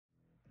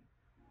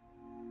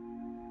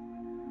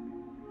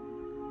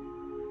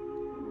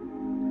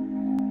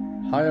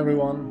Hi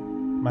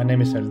everyone, my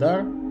name is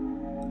Eldar,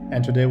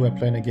 and today we're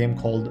playing a game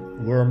called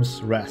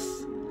Wyrm's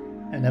Wrath,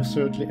 an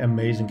absolutely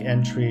amazing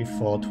entry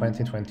for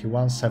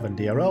 2021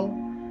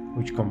 7DRL,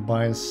 which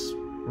combines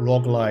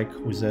roguelike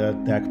with a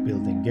deck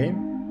building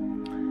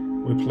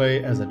game. We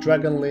play as a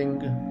dragonling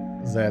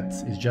that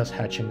is just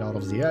hatching out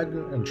of the egg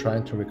and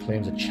trying to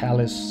reclaim the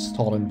chalice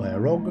stolen by a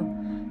rogue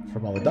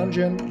from our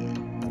dungeon.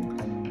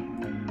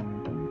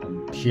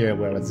 Here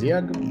we're at the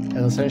egg, and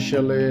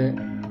essentially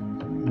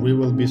we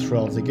will be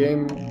throughout the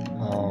game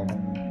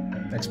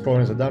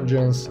exploring the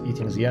dungeons,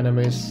 eating the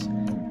enemies,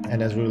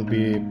 and as we will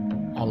be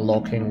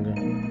unlocking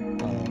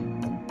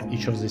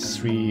each of these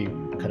three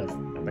kind of,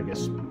 I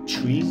guess,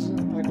 trees,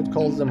 I could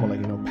call them, or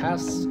like,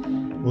 paths,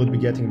 we'll be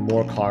getting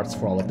more cards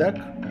for our deck.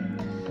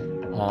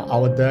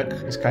 Our deck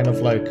is kind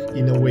of like,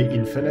 in a way,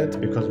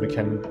 infinite, because we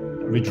can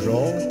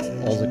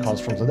redraw all the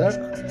cards from the deck,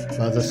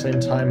 but at the same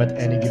time, at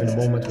any given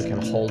moment, we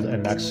can hold a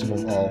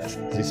maximum of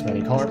this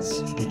many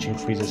cards, which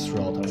increases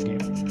throughout our game.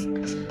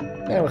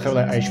 And we have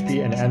like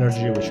HP and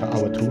energy, which are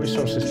our two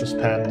resources to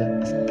spend,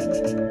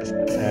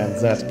 and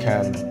that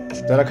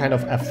are kind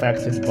of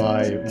affected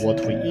by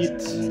what we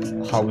eat,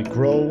 how we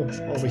grow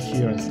over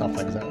here, and stuff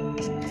like that.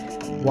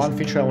 One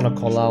feature I want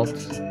to call out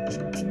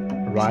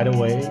right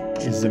away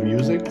is the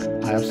music.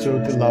 I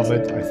absolutely love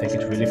it. I think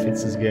it really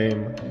fits this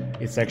game.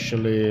 It's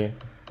actually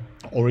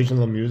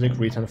original music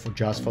written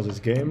just for this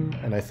game,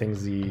 and I think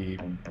the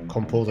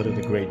composer did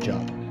a great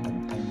job.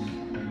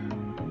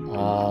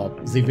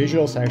 The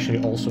visuals are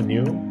actually also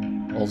new,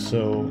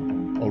 also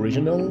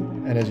original,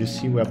 and as you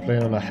see, we're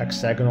playing on a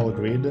hexagonal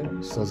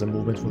grid, so the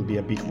movement will be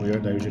a bit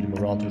weird. I usually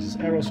move around with these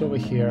arrows over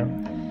here,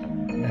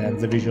 and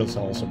the visuals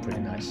are also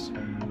pretty nice.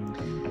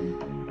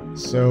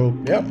 So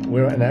yeah,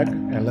 we're an egg,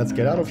 and let's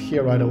get out of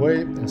here right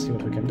away and see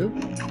what we can do.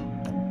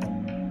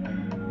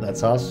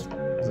 That's us,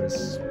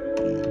 this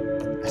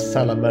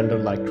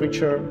salamander-like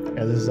creature,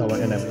 and this is our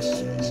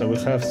enemies. So we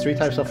have three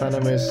types of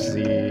enemies: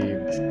 the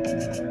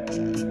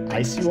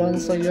icy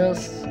ones, I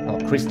guess,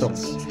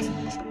 crystals,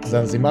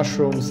 then the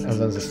mushrooms, and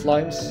then the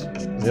slimes.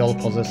 They all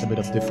possess a bit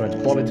of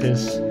different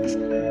qualities,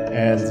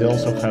 and they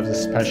also have the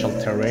special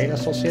terrain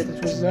associated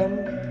with them,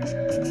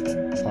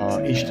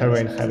 each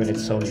terrain having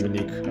its own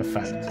unique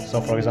effect.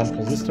 So for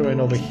example, this terrain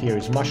over here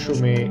is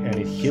mushroomy, and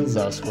it heals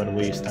us when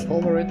we step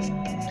over it.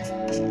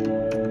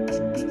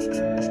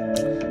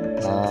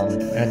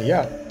 And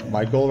yeah,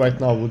 my goal right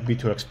now would be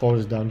to explore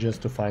these dungeons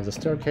to find the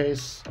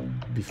staircase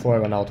before I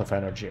run out of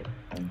energy.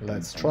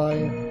 Let's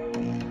try.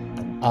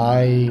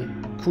 I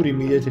could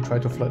immediately try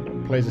to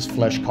play this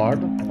flesh card.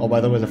 Oh,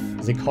 by the way,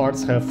 the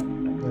cards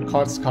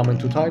come in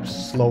two types: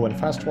 slow and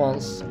fast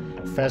ones.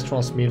 Fast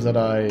ones means that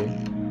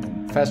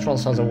fast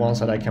ones are the ones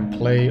that I can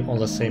play on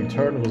the same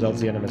turn without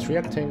the enemies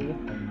reacting.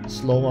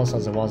 Slow ones are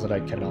the ones that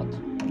I cannot.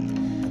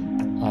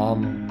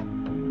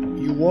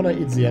 You wanna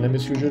eat the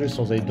enemies usually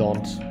so they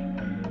don't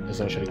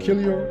essentially kill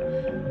you,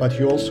 but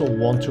you also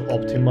want to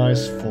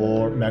optimize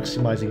for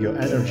maximizing your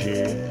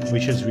energy,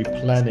 which is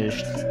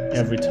replenished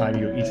every time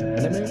you eat an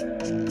enemy.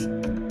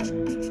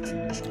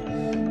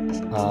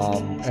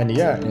 And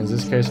yeah, in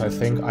this case I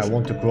think I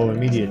want to grow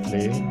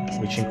immediately,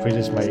 which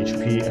increases my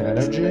HP and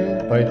energy,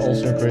 but it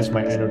also increases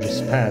my energy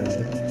spend,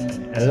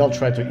 and then I'll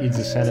try to eat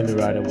this enemy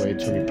right away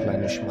to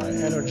replenish my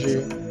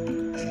energy.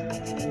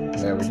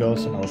 There we go,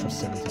 so now we have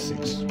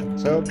 76.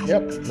 So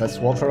yep, let's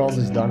walk around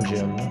this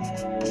dungeon,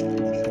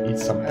 eat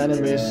some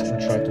enemies, and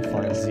try to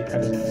find the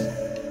exit.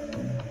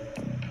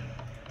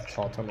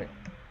 Totally.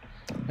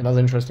 Another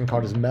interesting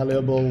card is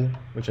Malleable,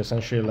 which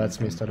essentially lets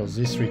me, instead of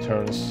these 3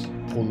 turns,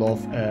 pull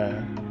off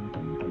a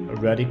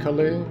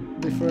radically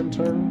different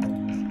turn,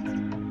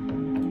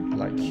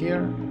 like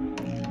here.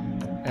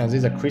 And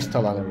these are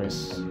crystal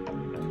enemies,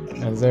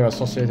 and their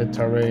associated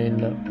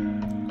terrain,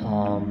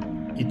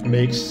 it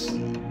makes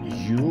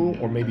you,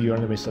 or maybe your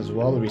enemies as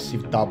well,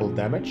 receive double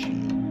damage.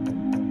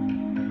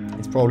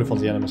 It's probably for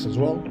the enemies as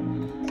well.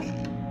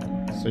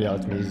 So yeah,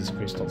 let me use these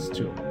crystals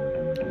too.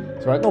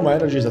 So right now my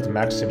energy is at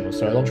maximum,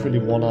 so I don't really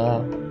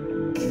wanna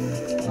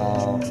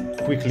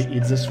quickly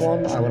eat this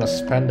one. I wanna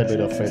spend a bit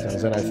of it, and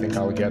then I think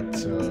I'll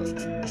get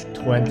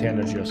 20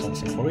 energy or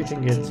something for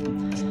eating it.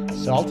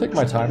 So I'll take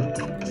my time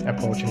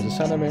approaching this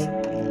enemy.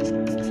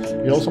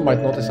 You also might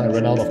notice I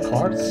ran out of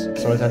cards,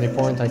 so at any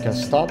point I can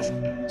stop,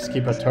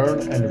 skip a turn,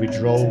 and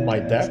redraw my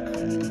deck.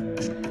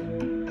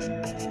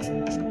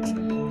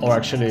 Or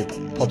actually,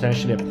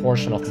 potentially a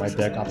portion of my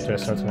deck up to a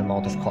certain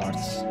amount of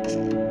cards.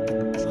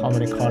 How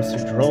many cards you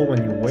draw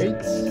when you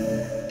wait?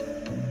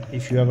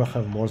 If you ever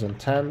have more than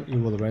 10, you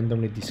will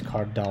randomly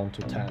discard down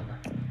to 10.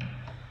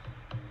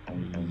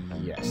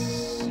 Yes.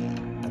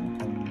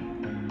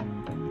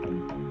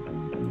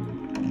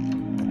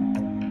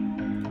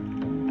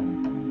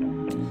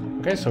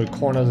 Okay, so we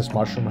corner this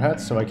mushroom head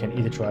so I can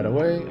eat it right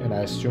away, and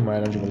I assume my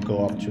energy will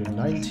go up to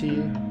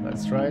 90.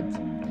 That's right.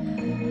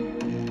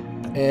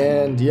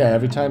 And yeah,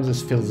 every time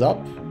this fills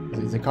up,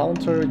 the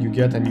counter, you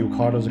get a new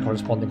card of the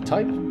corresponding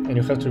type, and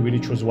you have to really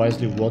choose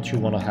wisely what you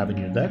want to have in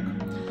your deck.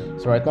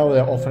 So right now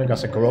they're offering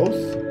us a growth,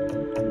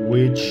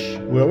 which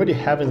we already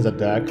have in the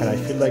deck, and I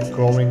feel like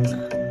growing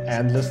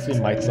endlessly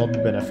might not be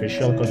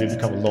beneficial because you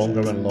become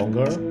longer and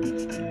longer,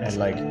 and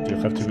like you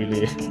have to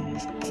really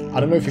I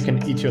don't know if you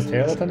can eat your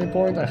tail at any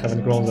point. I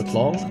haven't grown that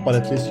long, but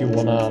at least you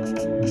wanna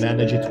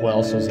manage it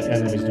well so the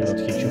enemies do not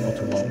hit you for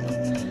too long.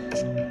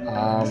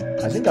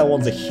 I think I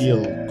want the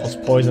heal because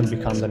poison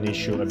becomes an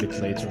issue a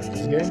bit later in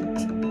this game.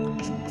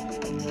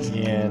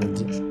 And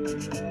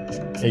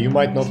yeah, you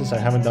might notice I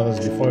haven't done this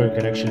before. You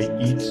can actually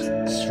eat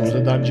through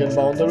the dungeon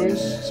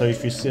boundaries. So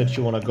if you see that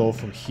you want to go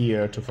from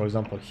here to, for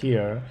example,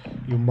 here,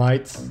 you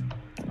might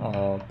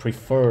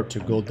prefer to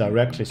go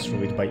directly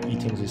through it by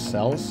eating these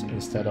cells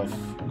instead of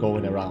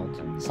going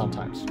around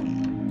sometimes.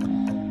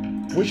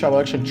 Which I will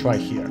actually try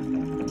here.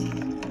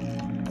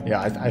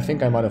 Yeah, I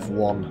think I might have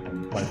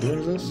won by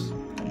doing this.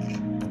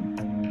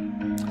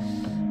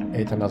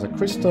 Ate another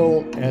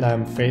crystal, and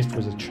I'm faced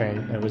with a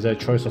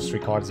choice of 3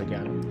 cards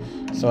again.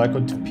 So I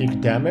could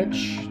pick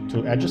damage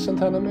to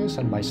adjacent enemies,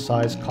 and my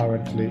size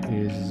currently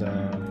is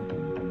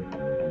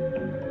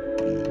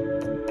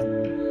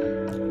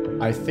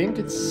I think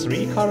it's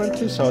 3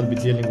 currently, so I'll be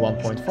dealing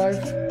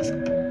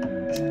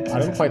 1.5. I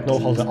don't quite know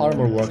how the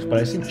armor works, but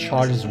I think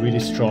charge is really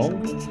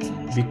strong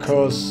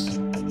because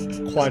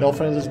quite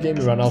often in this game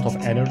you run out of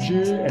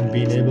energy, and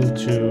being able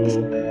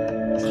to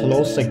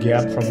close the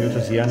gap from you to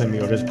the enemy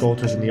or just go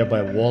to the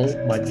nearby wall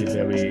might be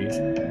very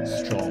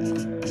strong.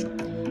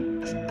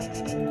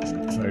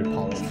 Very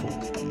powerful.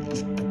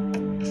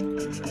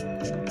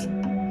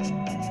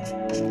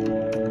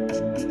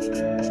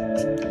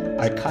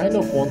 I kind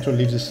of want to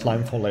leave this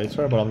slime for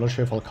later, but I'm not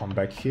sure if I'll come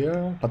back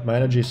here. But my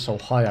energy is so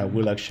high I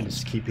will actually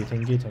skip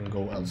eating it and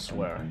go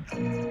elsewhere.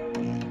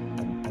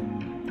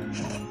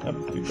 Yep,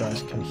 you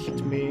guys can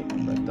hit me,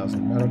 that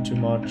doesn't matter too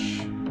much.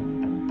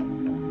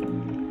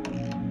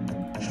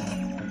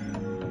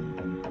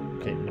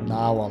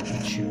 Now I'll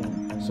hit you.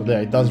 So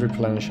there, it does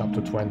replenish up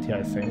to 20,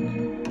 I think.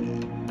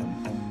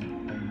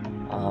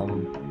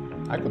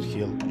 I could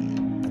heal.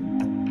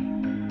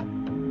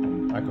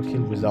 I could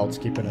heal without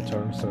skipping a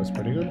turn, so it's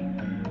pretty good.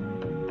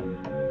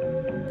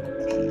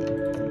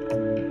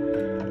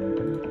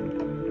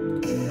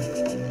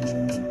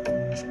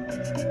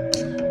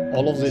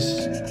 All of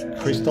these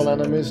crystal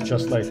enemies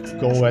just like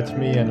go at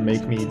me and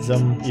make me eat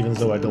them, even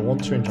though I don't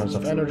want to in terms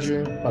of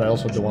energy, but I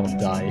also don't want to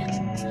die.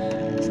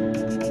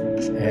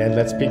 And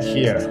let's pick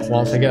here.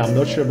 Once again, I'm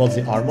not sure about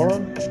the armor.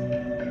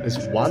 This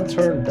one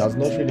turn does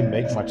not really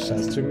make much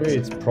sense to me.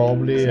 It's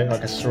probably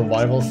like a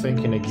survival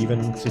thing in a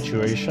given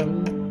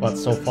situation, but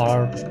so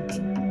far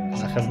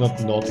I have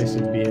not noticed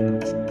it being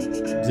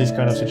this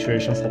kind of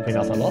situation popping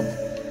up a lot.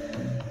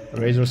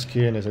 Razor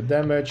Skin is a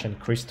damage, and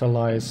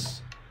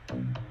Crystallize.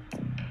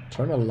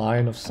 Turn a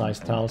line of size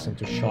tiles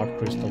into sharp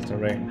crystal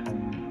terrain.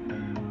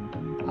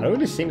 I don't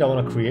really think I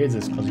want to create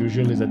this, because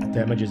usually that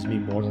damages me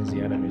more than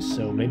the enemies,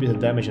 so maybe the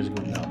damage is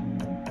good now.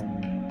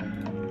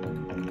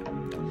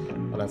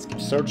 But let's keep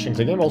searching.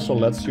 The game also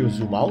lets you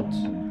zoom out,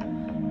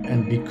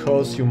 and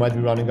because you might be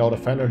running out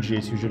of energy,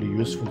 it's usually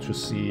useful to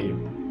see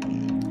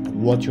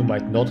what you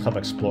might not have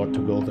explored to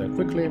go there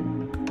quickly.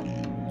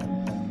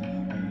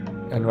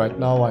 And right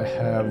now I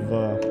have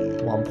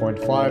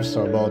 1.5,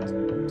 so about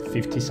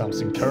 50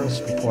 something turns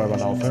before I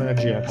run out of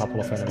energy and a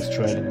couple of enemies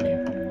trailing me,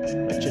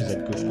 which is a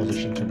good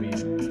position to be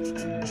in.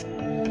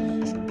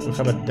 We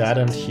have a dead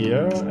end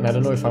here, and I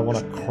don't know if I want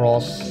to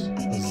cross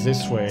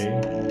this way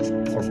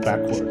or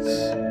backwards.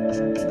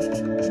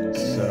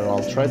 So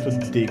I'll try to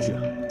dig.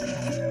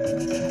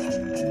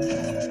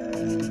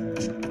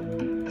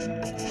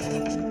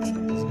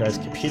 These guys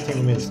keep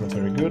hitting me, it's not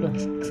very good.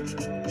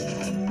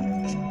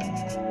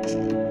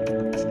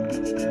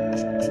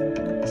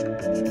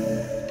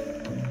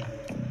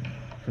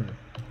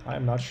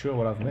 I'm not sure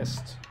what I've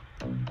missed.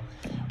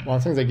 One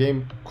thing the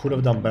game could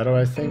have done better,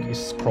 I think, is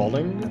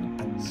scrolling.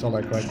 So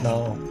like right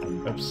now,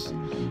 oops,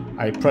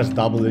 I press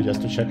W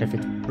just to check if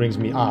it brings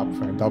me up,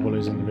 and W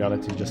is in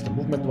reality just a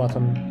movement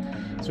button.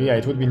 So yeah,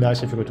 it would be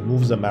nice if you could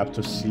move the map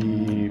to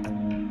see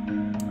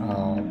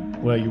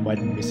where you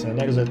might miss an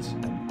exit.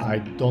 I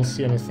don't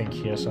see anything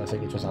here, so I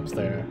think it was up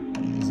there.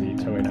 The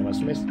terrain I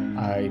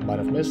might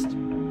have missed.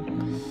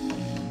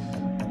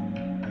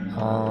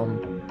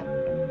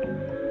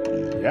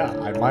 Yeah,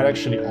 I might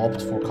actually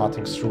opt for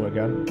cutting through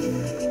again,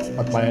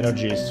 but my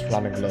energy is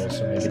running low,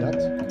 so maybe not.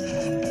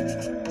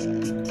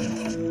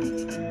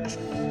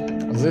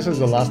 This is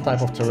the last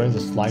type of terrain, the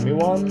slimy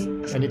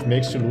one, and it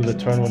makes you lose a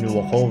turn when you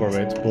walk over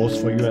it, both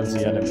for you and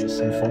the enemies.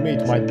 And for me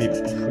it might be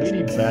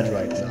pretty bad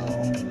right now.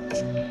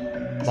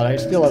 But I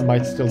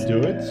might still do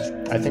it.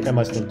 I think I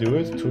might still do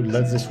it to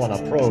let this one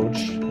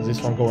approach,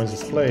 this one go in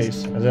this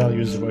place, and then I'll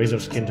use the Razor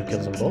Skin to kill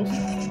them both.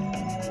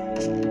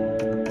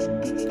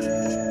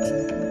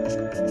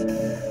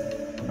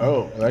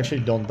 Oh, they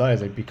actually don't die,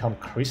 they become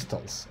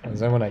crystals. And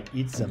then when I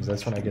eat them,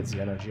 that's when I get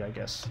the energy, I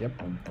guess. Yep,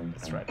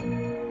 that's right.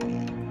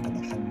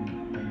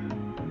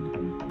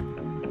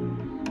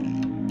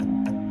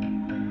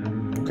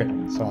 Okay,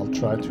 so I'll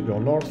try to go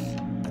north.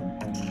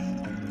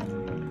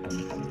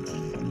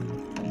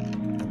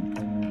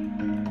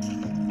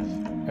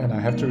 And I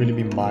have to really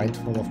be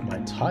mindful of my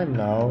time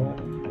now,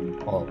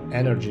 or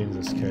energy in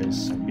this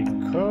case,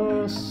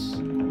 because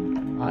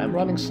I'm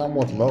running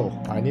somewhat low.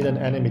 I need an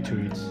enemy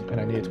to eat, and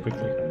I need it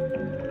quickly.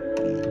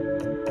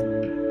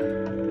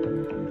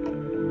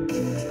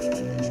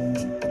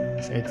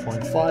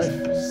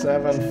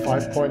 .7,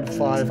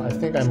 5.5. I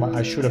think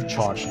I should have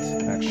charged,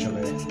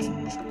 actually.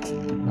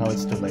 Now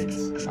it's too late.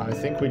 I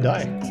think we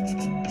die.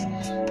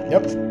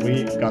 Yep,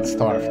 we got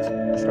starved.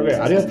 Okay,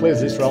 I didn't play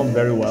this round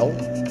very well.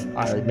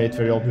 I made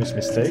very obvious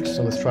mistakes,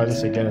 so let's try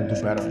this again and do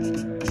better.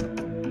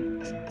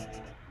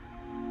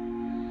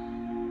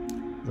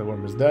 The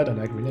worm is dead and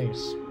egg remains.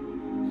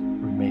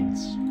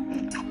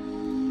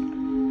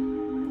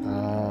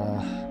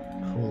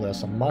 Cool, there's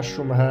some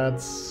mushroom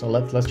heads. So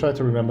let's try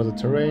to remember the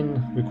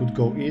terrain. We could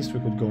go east, we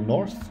could go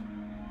north.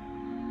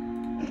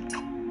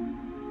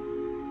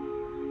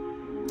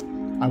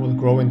 I will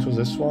grow into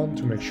this one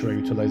to make sure I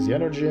utilize the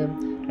energy.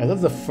 And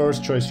that's the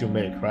first choice you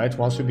make, right?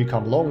 Once you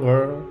become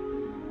longer,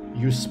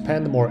 you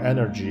spend more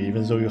energy,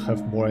 even though you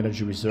have more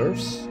energy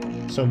reserves.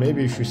 So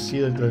maybe if you see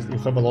that you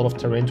have a lot of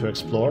terrain to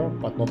explore,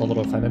 but not a lot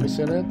of enemies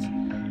in it,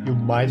 you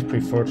might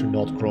prefer to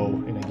not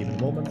grow in a given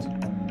moment.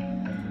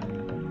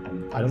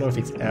 I don't know if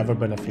it's ever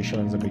beneficial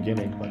in the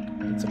beginning, but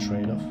it's a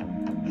trade-off.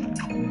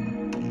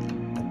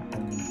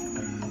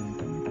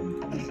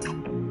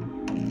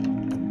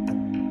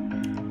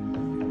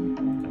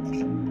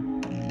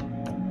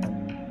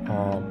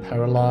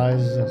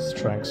 Paralyze,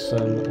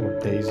 strengthen, or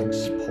dazing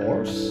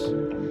spores.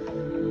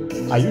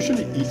 I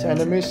usually eat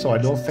enemies, so I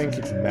don't think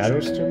it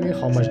matters to me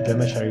how much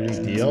damage I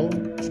really deal.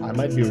 I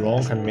might be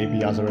wrong and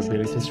maybe other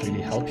abilities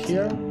really help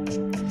here.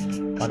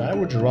 But I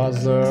would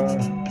rather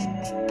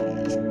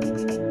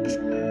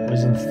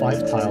reason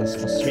 5 tiles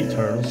for 3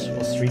 turns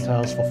or 3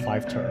 tiles for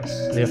 5 turns.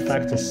 The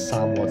effect is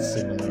somewhat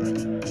similar.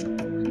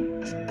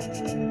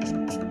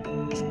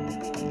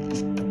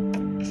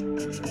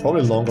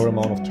 Probably longer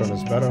amount of turn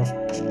is better,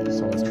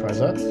 so let's try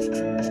that.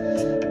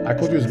 I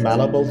could use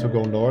Malleable to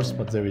go north,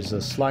 but there is a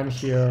slime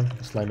here,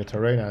 a slimy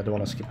terrain, and I don't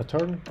want to skip a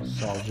turn,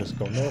 so I'll just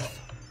go north.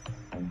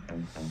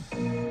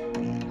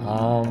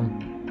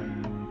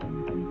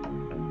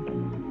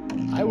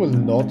 I will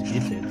not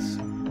eat it,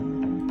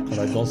 because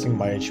I don't think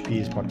my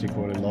HP is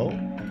particularly low.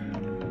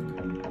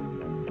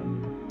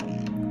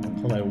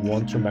 Because I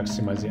want to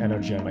maximize the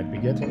energy I might be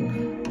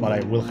getting, but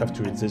I will have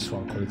to eat this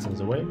one because it's in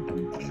the way.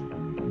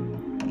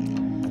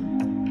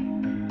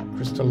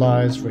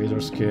 Crystallize, Razor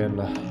Skin.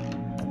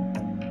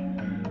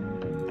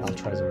 I'll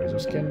try the Razor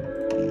Skin.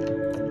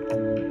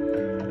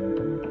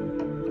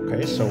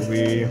 Okay, so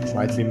we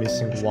might be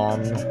missing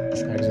one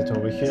exit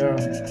over here.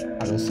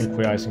 I don't think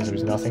I think there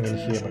is nothing in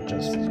here, but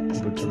just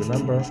good to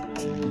remember.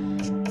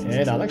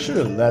 And I'll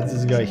actually let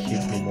this guy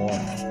hit me more.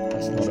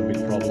 That's not a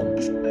big problem.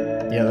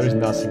 Yeah, there is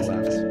nothing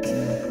left.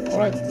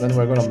 Alright, then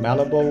we're gonna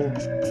Malleable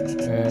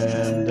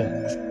and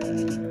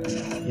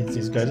eat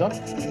these guys up.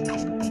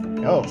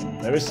 Oh,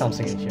 there is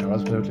something in here. I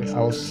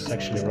was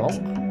actually wrong.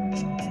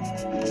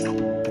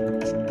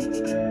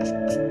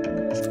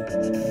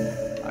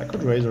 I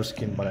could Razor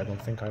Skin, but I don't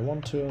think I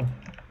want to.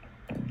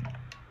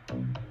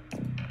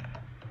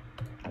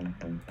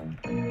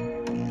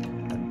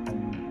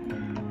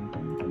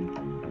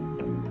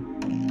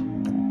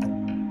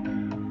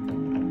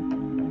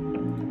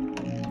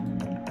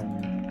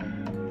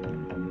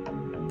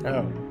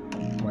 Oh,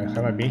 wait,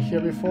 have I been here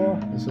before?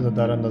 This is a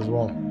dead end as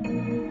well.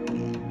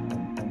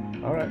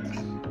 Alright,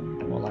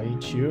 well I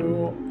eat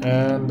you,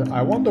 and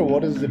I wonder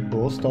what is the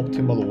most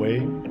optimal way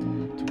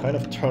to kind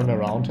of turn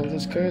around in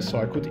this case. So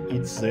I could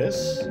eat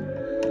this,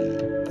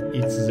 and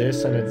eat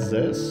this.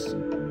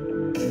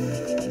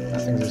 I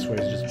think this way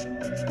is just...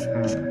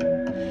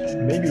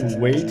 Maybe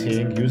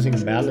waiting, using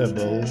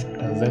Malleable,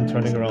 and then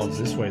turning around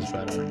this way is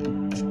better.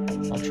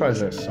 I'll try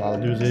this, so I'll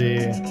do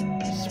the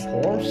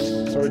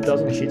spores, so it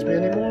doesn't hit me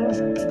anymore.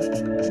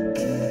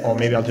 Or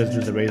maybe I'll just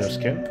do the Razor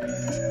Skin.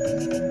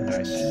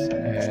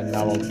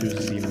 Now I'll do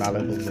the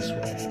Malleable this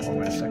way. Oh,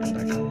 wait a second,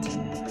 I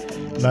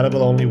can't.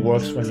 Malleable only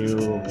works when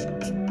you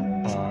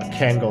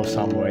can go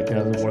somewhere. It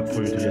doesn't work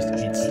for you to just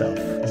eat stuff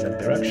in that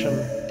direction.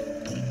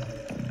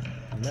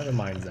 Never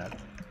mind that.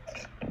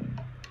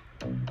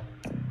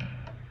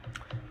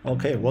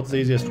 Okay, what's the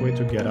easiest way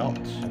to get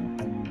out?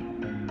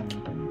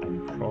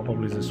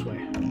 Probably this way.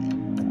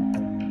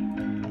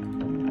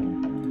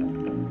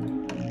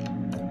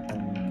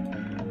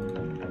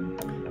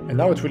 And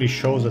now it really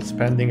shows that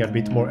spending a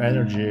bit more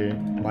energy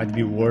might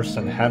be worse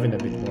than having a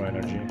bit more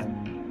energy.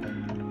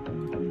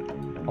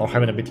 Or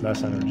having a bit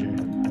less energy.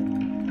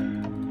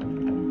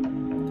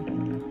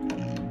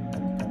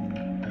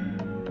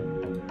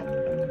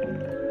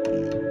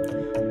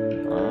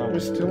 We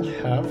still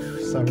have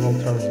several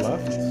turns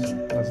left.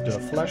 Let's do a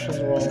flash as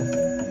well.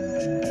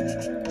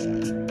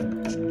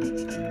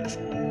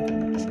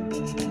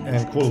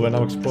 And cool, we're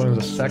now exploring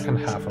the second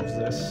half of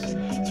this.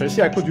 So you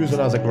see I could use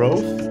another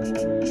growth.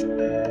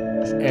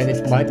 And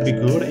it might be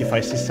good if I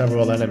see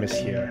several enemies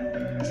here.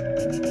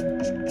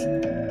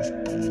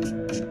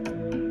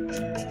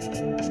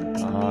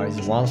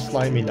 Is one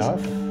slime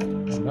enough?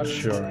 I'm not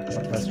sure,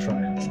 but let's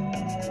try.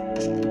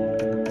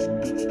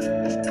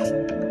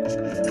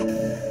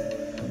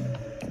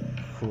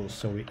 Cool,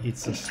 so we eat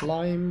the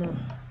slime.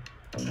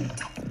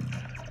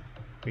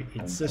 We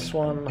eat this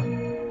one.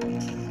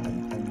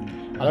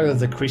 I like that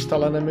the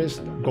crystal enemies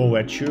go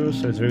at you,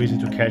 so it's very easy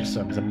to catch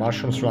them. The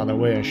mushrooms run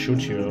away and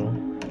shoot you,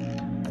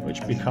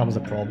 which becomes a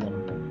problem.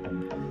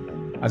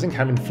 I think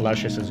having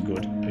flashes is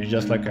good. It's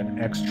just like an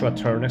extra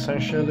turn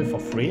essentially for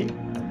free.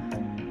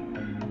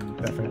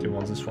 Definitely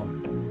want this one.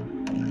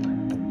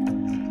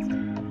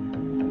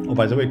 Oh,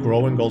 by the way,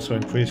 growing also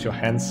increases your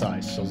hand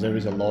size, so there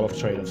is a lot of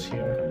trade-offs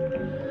here.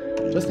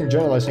 Just in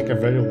general, I think a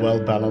very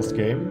well-balanced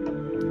game.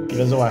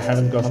 Even though I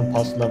haven't gotten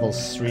past level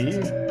 3,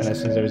 and I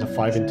think there is a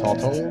 5 in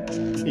total,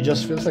 it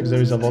just feels like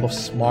there is a lot of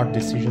smart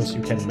decisions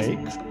you can make.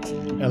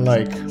 And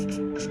like,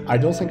 I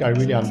don't think I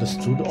really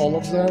understood all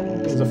of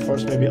them in the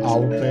first maybe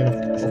hour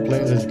of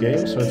playing this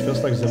game, so it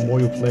feels like the more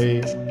you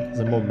play,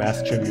 the more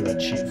mastery you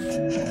achieve.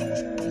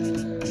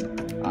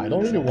 I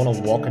don't really want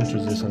to walk into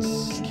this and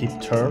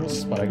skip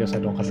turns, but I guess I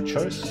don't have a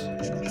choice.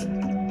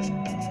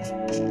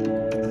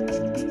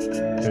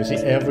 You see,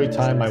 every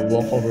time I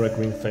walk over a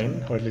green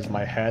thing, or at least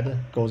my head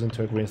goes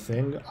into a green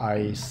thing,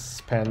 I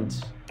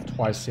spend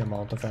twice the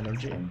amount of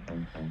energy,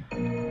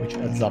 which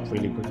adds up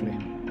really quickly.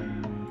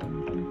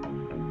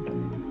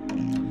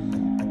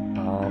 I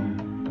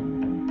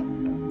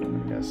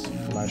guess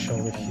flash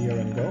over here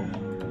and go.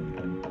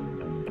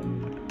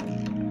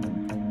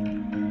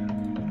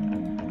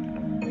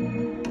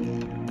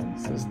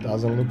 This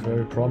doesn't look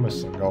very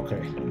promising.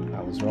 Okay,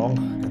 I was wrong.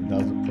 It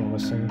does look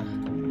promising.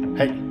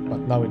 Hey!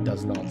 But now it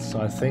does not,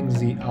 so I think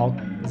the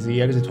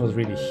exit was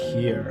really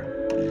here.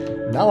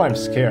 Now I'm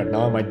scared,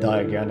 now I might die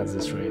again at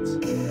this rate.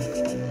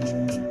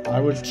 I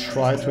will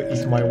try to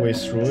eat my way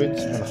through it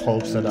in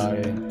hopes that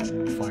I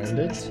find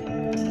it.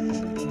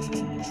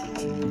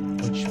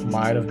 Which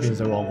might have been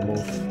the wrong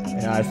move.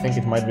 Yeah, I think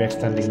it might be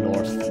extending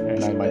north,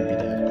 and I might be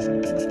dead.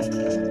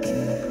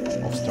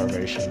 Of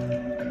starvation.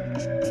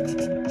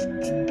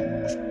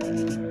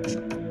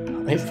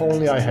 If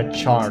only I had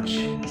charge,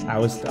 I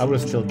would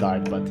have still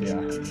died, but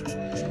yeah.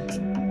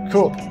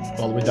 Cool.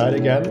 Well, we died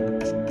again.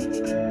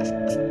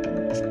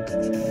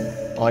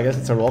 Well, I guess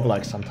it's a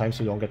roguelike. Sometimes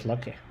you don't get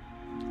lucky.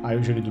 I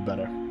usually do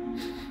better.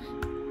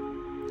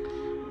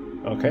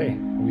 Okay,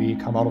 we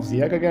come out of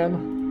the egg again.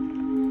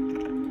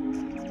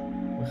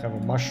 We have a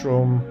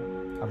mushroom.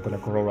 I'm gonna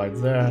grow right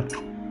there.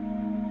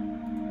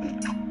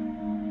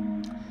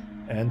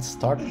 And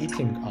start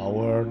eating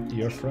our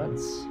dear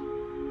friends.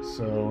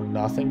 So,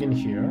 nothing in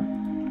here.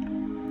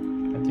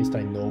 At least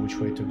I know which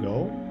way to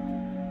go.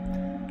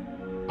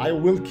 I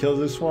will kill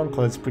this one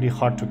because it's pretty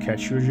hard to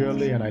catch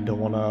usually, and I don't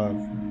want to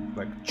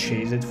like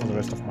chase it for the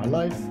rest of my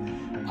life.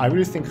 I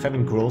really think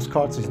having growth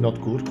cards is not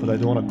good because I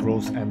don't want to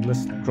grow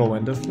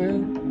endlessly.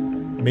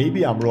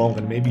 Maybe I'm wrong,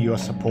 and maybe you are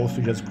supposed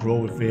to just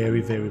grow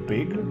very, very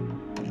big.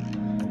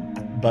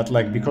 But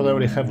like, because I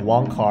already have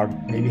one card,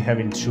 maybe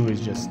having two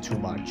is just too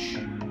much.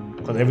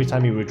 Because every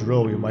time you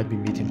withdraw, you might be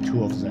meeting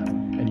two of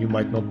them, and you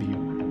might not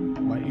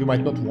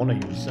want to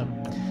use them.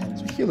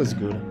 So heal is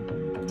good.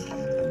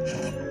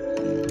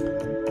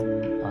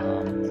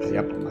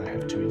 Yep, I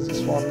have to use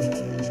this one.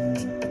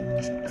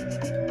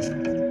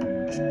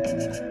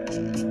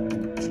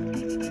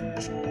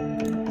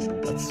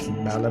 Let's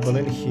malleable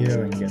in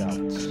here and get out.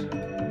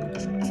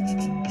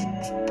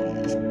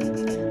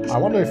 I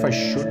wonder if I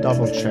should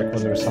double check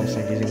whether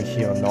something is in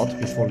here or not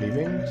before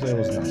leaving. There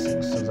was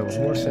nothing, so that was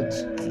worth it.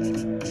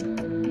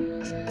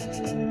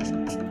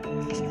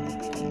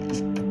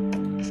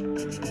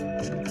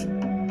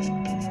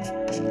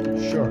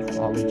 Sure,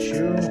 I'll let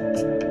you.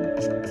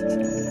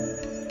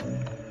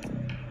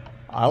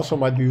 I also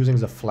might be using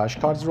the flash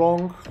cards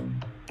wrong.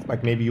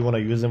 Like maybe you want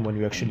to use them when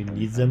you actually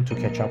need them to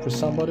catch up with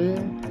somebody.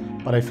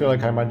 But I feel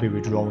like I might be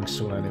withdrawing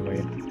soon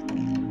anyway.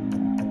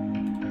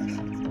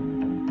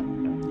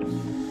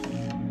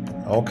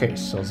 Okay,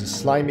 so the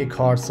slimy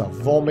cards are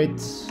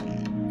vomit.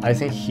 I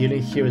think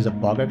healing here is a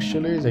bug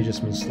actually. They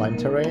just mean slime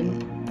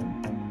terrain.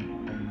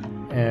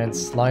 And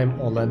slime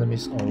all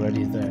enemies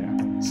already there.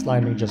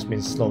 Sliming just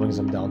means slowing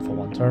them down for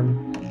one turn.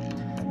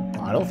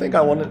 I don't think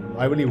I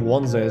really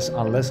want this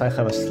unless I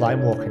have a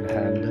slime walk in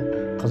hand,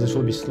 because this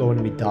will be slowing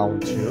me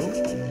down too.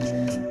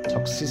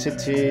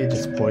 Toxicity,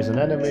 just poison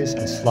enemies,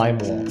 and slime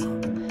walk.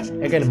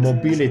 Again,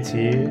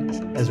 mobility,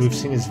 as we've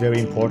seen, is very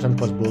important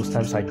because both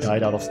times I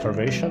died out of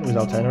starvation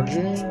without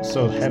energy,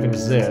 so having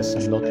this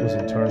and not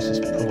losing turns is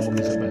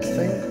probably the best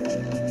thing.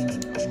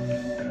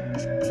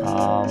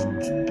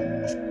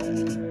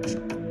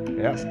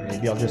 Yeah,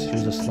 maybe I'll just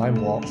use a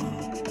slime walk.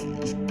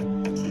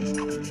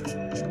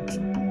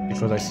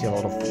 Because I see a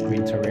lot of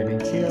green terrain in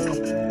here,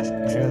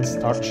 and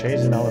start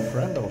chasing our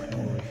friend over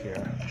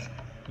here.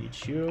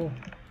 Eat you.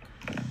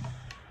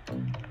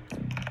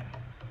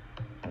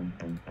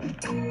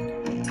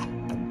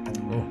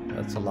 Oh,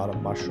 that's a lot of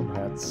mushroom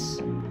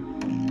heads.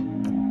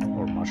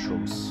 Or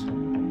mushrooms.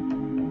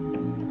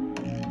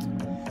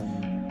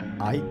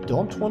 I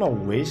don't want to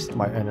waste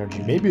my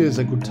energy. Maybe it's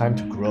a good time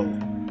to grow.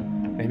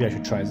 Maybe I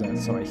should try that.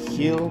 So I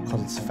heal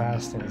because it's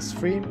fast and it's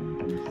free.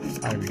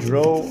 I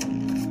withdraw.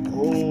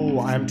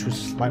 Oh,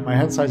 my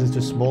hand size is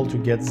too small to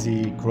get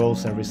the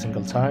growth every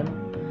single time.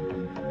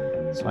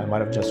 So I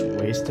might have just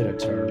wasted a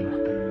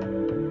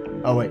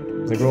turn. Oh wait,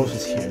 the growth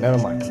is here, never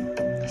mind.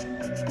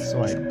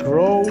 So I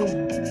grow,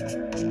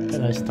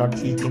 and I start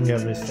eating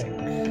everything.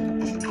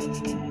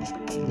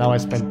 Now I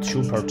spend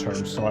 2 per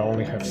turn, so I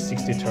only have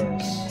 60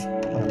 turns.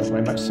 That's my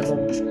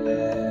maximum.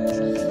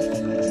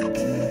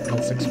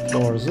 Let's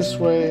explore this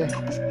way.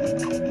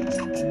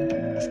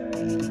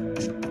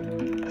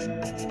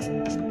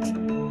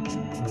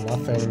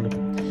 Nothing.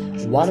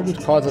 One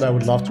good card that I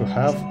would love to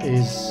have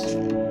is,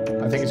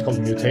 I think it's called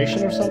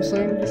mutation or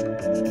something.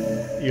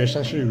 You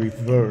essentially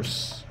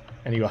reverse,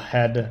 and your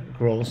head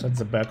grows at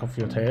the back of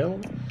your tail.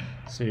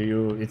 So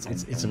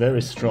it's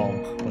very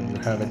strong when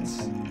you have it,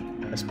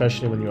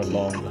 especially when you're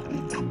long.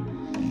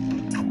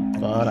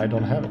 But I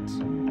don't have it.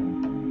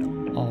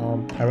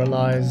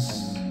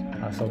 Paralyze.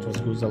 I thought was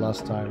good the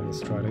last time.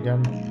 Let's try it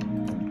again.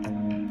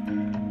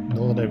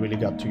 Not that I really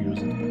got to use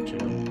it, but you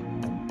know.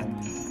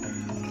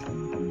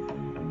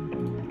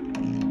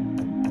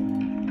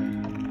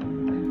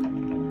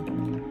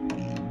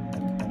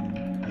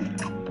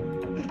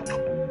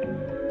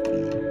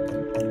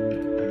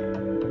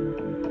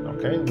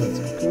 Okay, that's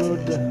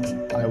good.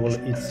 I will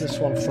eat this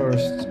one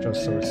first,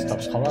 just so it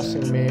stops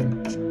harassing me.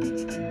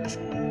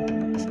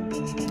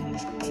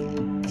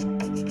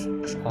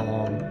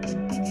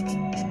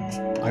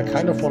 I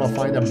kind of want to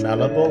find a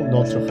malleable,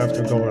 not to have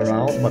to go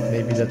around, but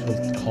maybe that will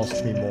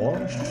cost me more.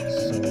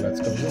 So let's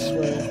go this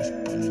way.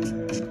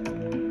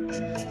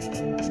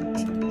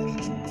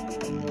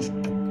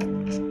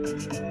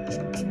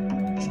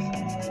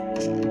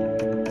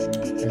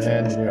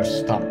 And we are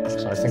stuck.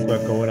 So I think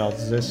we're going out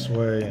this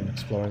way and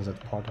exploring that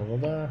part over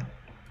there.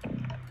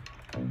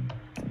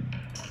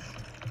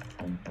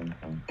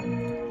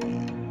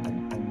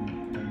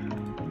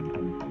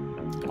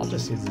 I'll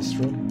just use this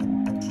room.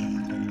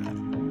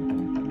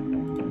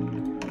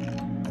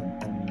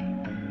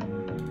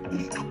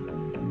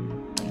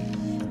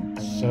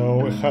 So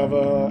we have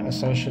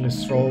essentially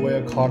throw away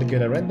a card,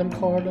 get a random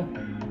card,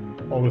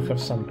 or we have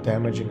some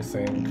damaging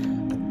thing.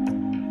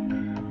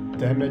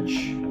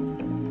 Damage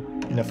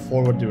in a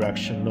forward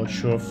direction, not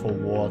sure for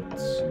what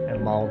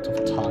amount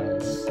of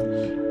tiles.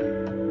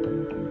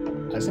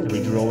 I think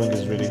redrawing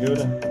is really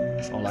good,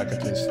 or like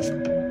at least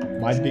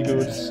might be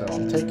good, so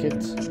I'll take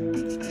it.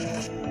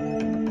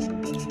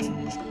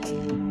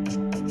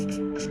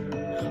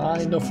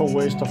 Kind of a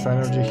waste of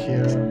energy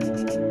here.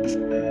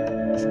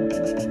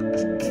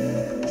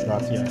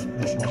 But yeah,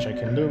 not much I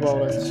can do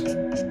about it.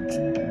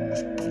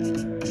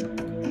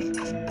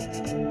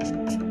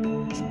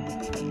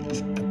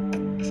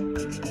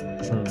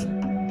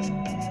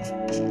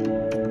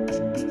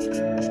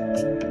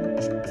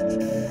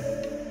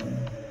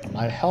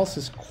 My health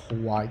is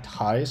quite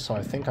high, so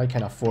I think I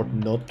can afford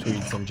not to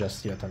eat them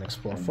just yet and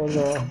explore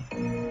further.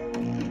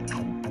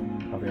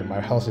 Okay, my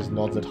health is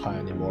not that high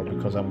anymore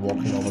because I'm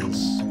walking over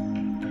these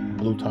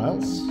blue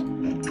tiles.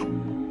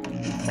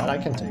 But I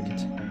can take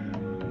it.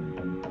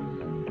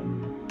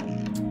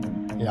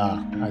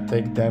 Yeah, I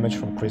take damage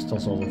from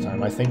crystals all the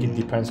time. I think it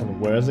depends on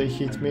where they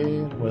hit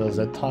me, whether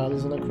that tile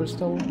is in a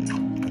crystal.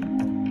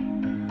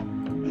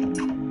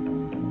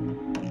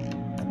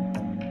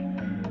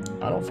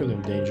 I don't feel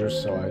in danger,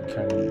 so I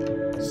can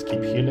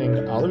skip healing.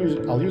 I'll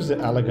use the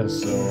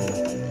elegance, so...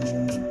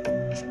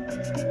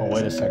 Oh,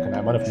 wait a second,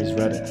 I might have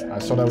misread it. I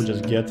thought I would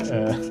just get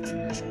a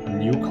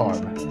new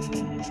card.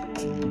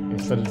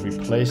 Instead of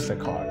replace the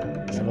card.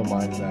 Never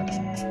mind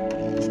that.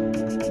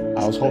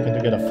 I was hoping to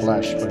get a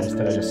flash, but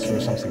instead I just threw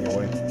something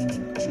away.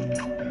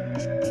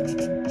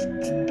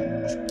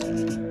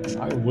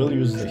 I will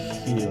use the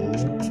heal.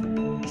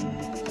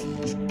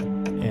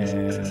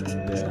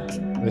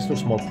 And this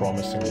looks more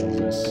promising than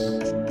this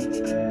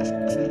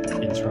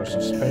in terms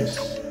of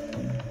space.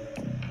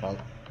 Well,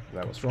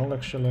 that was wrong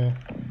actually.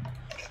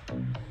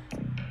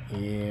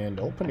 And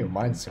open your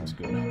mind seems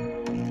good.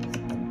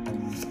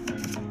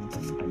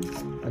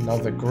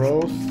 Another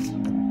growth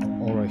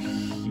or a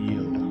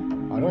heal.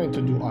 I don't need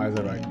to do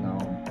either right now,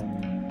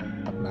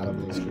 but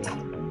malleable is good.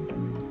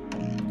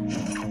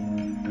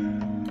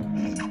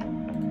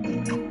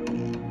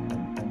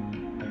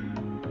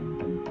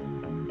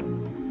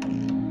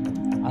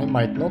 I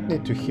might not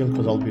need to heal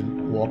because I'll be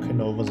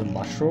walking over the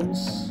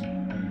mushrooms.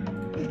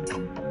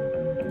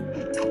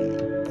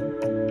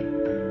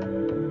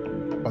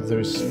 But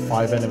there's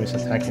 5 enemies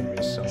attacking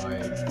me, so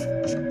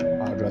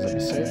I'd rather be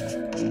safe.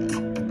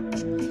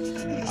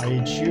 I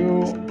eat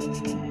you.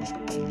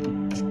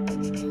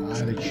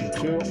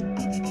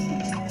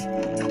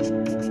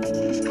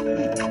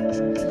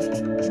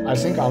 I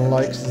think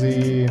unlike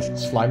the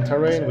slime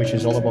terrain, which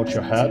is all about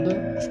your head,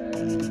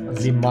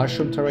 the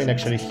mushroom terrain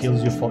actually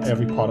heals you for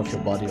every part of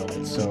your body on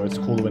it, so it's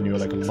cool when you're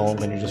like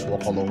long and you just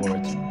walk all over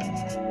it.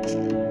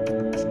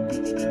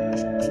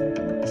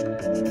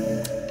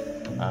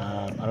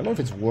 I don't know if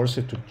it's worth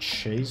it to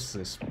chase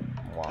this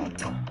one,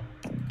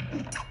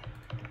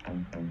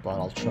 but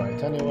I'll try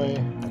it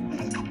anyway.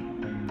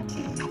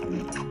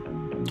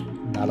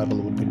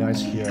 Malleable would be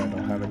nice here, I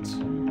don't have it.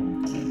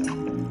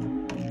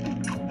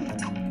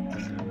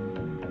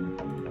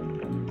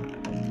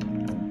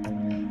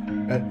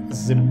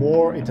 The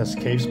more it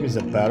escapes me,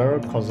 the better,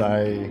 because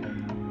I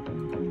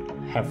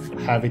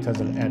have it as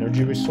an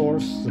energy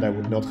resource that I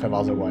would not have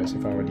otherwise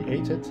if I already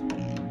ate it.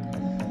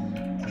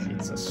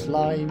 It's a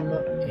slime,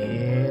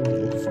 and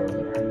look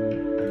further.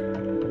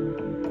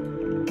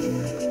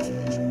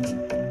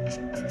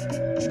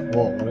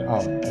 Whoa,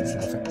 oh, that's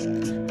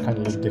nothing. Kind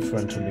of look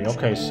different to me.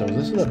 Okay, so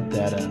this is a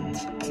dead end.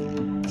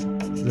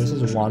 This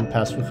is one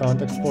path we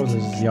haven't explored,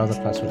 this is the other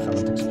path we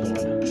haven't explored.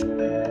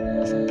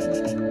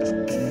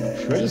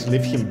 Should I just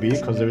leave him be,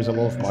 because there is a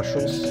lot of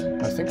mushrooms?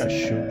 I think I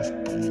should.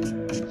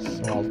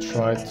 So I'll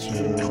try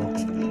to...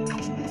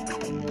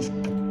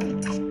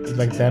 It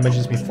like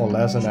damages me for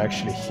less than I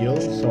actually heal,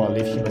 so I'll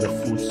leave him as a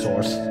food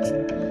source,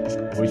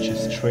 which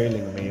is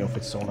trailing me of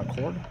its own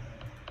accord.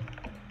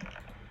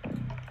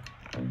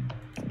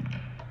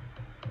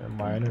 And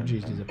my energy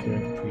is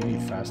disappearing pretty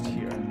fast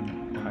here.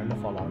 Kind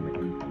of alarming.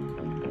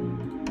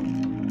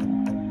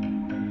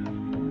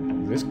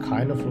 This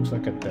kind of looks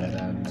like a dead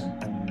end.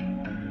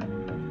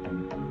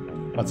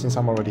 But since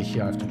I'm already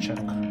here, I have to check.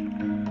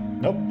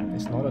 Nope,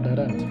 it's not a dead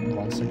end,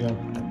 once again.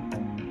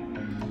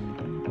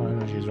 My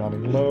energy is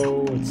running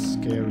low, it's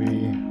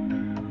scary.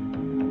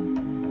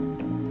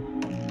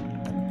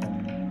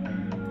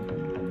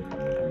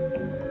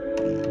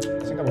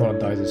 I think I'm gonna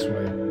die this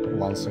way,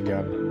 once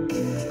again.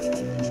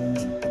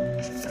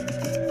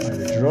 I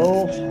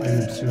withdraw, I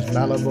use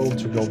malleable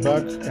to go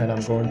back, and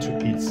I'm going to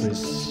eat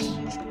this.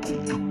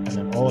 And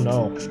then, oh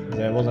no,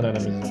 there was an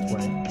enemy that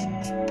way.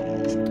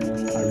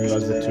 I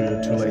realized it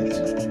too late.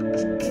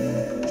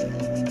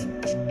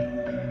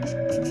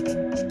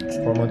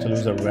 For a moment to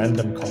lose a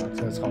random card,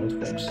 that's how it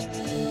works.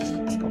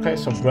 Okay,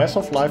 so Breath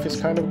of Life is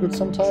kind of good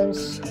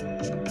sometimes.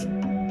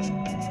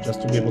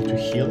 Just to be able to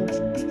heal.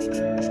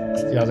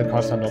 The other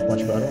cards are not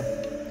much better.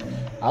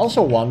 I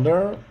also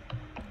wonder,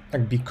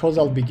 like, because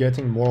I'll be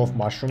getting more of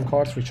mushroom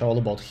cards which are all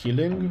about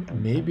healing,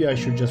 maybe I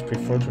should just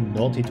prefer to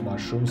not eat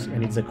mushrooms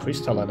and eat the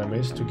crystal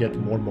enemies to get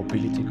more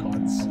mobility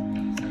cards.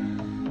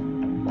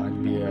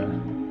 Might be a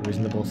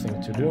reasonable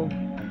thing to do.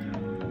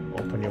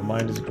 Open your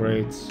mind is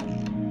great.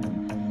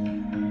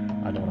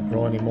 I don't want to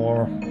grow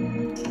anymore.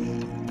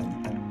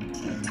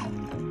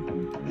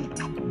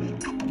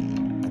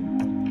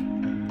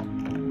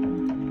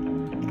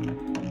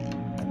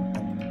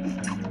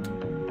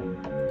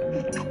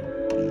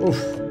 Oof.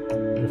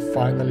 We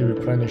finally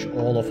replenish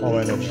all of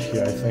our energy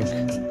here, I think.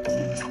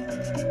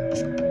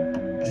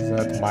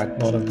 That might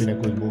not have been a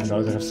good move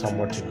now that I have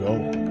somewhere to go.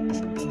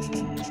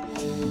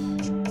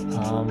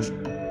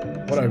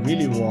 What I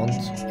really want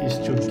is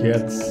to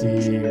get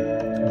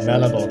the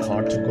malleable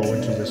card to go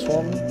into this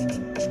one.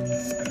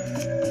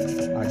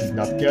 I did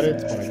not get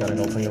it, but I got it.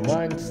 Open your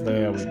mind.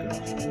 There we go.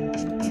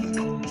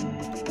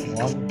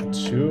 1,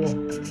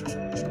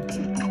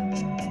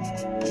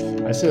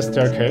 2. I see a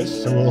staircase,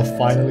 so we'll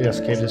finally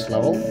escape this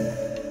level.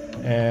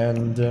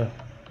 And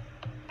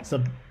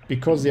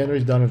because the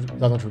energy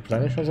doesn't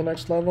replenish on the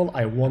next level,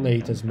 I want to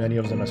eat as many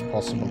of them as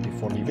possible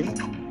before leaving.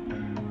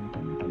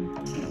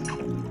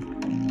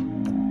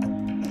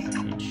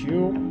 Eat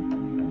you.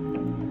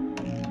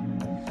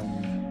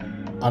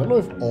 I don't know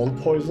if all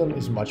poison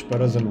is much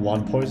better than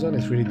one poison.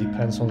 It really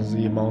depends on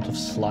the amount of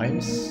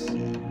slimes.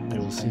 You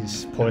will see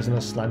these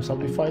poisonous slimes I'll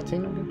be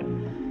fighting.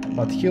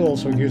 But heal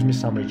also gives me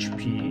some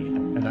HP.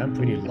 And I'm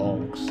pretty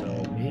long, so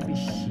maybe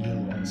heal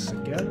once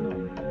again.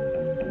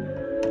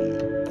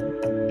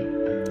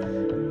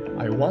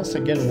 I once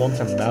again want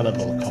a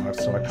malleable card,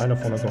 so I kind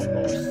of want to go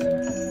north.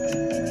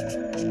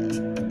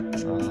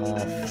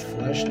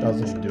 Flesh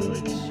doesn't do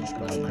it,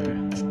 but okay.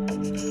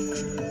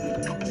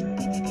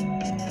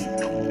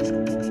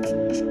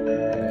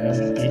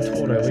 And eat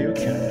whatever you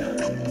can.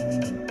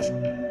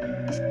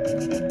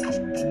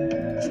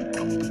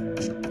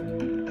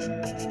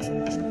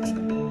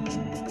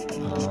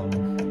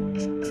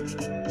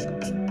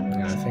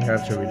 I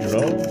have to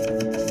redraw.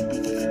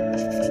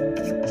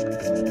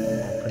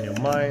 Open your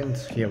mind.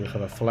 Here we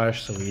have a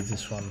flash, so we eat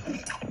this one.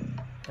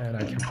 And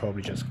I can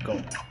probably just go.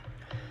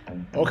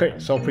 Okay,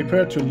 so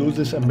prepare to lose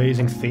this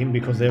amazing theme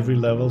because every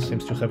level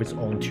seems to have its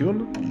own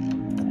tune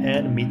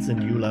and meets a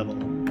new level.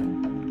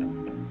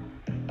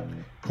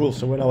 Cool,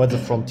 so we're now at the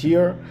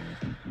frontier.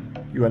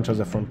 You enter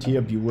the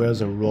frontier, beware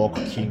the Rock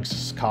King's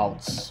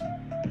scouts.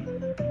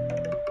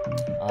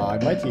 I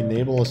might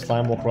enable a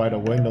slime walk right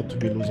away, not to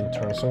be losing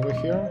turns over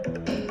here.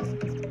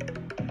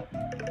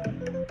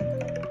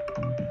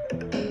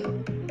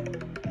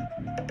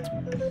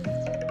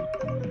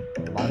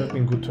 Might have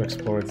been good to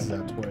explore it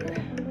that way.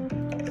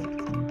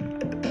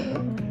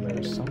 Oh,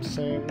 there's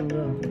something.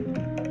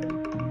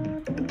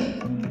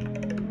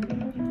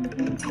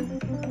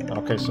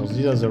 Okay, so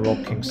these are the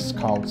Rock King's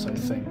scouts, I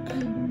think.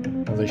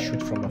 And they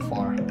shoot from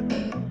afar.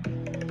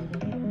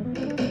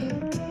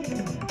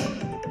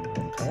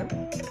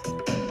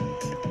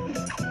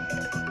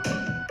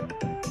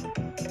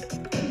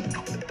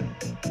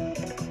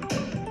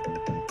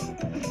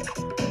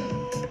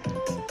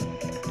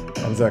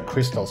 There are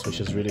crystals, which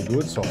is really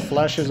good, so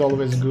flash is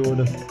always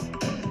good.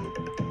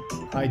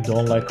 I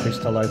don't like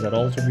crystallize at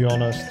all, to be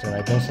honest, and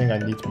I don't think I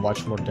need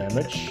much more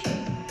damage.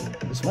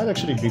 This might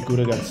actually be good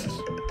against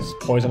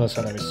poisonous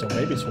enemies, so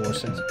maybe it's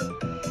worth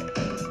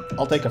it.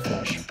 I'll take a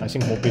flash. I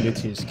think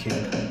mobility is king.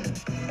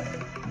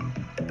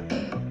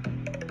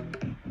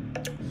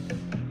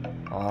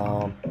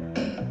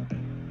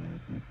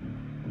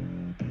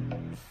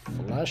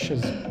 Flash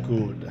is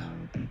good.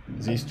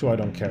 These two I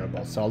don't care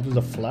about, so I'll do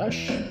the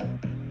flash.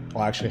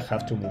 I'll actually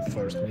have to move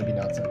first, maybe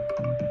not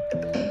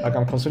then. Like,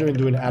 I'm considering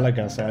doing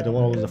elegance, and I don't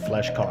want to lose a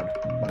flash card,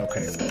 but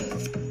okay.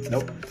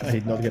 Nope, I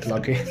did not get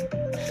lucky.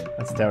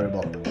 That's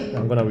terrible.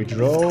 I'm gonna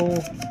withdraw.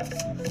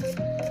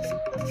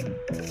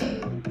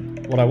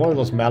 What I wanted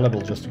was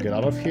malleable just to get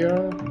out of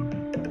here.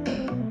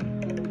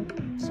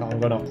 So I'm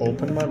gonna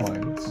open my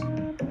mind.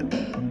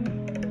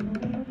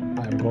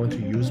 I'm going to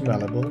use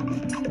malleable.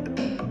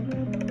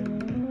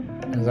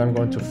 And then I'm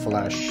going to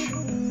flash.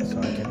 So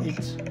I can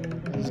eat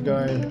this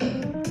guy.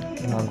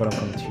 Now I'm gonna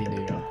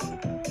continue. A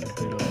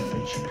bit of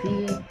HP.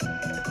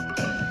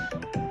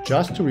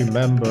 Just to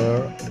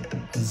remember,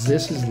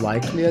 this is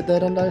likely a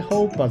dead end, I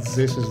hope, but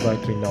this is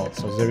likely not,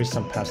 so there is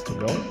some path to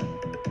go.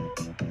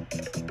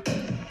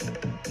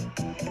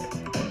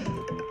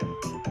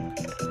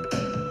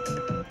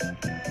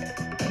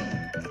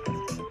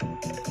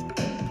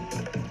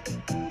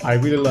 I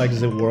really like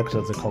the work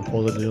that the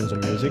composer did on the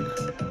music.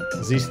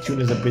 This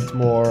tune is a bit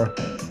more,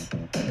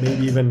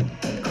 maybe even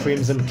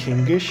Crimson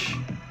Kingish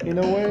in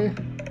a way.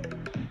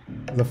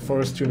 The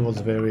first tune was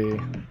very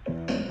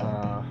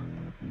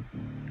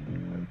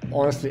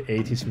honestly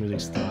 80s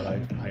music style.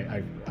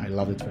 I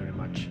loved it very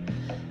much.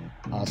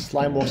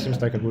 Slime Walk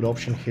seems like a good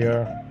option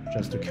here,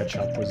 just to catch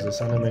up with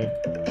this enemy.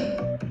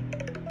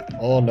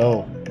 Oh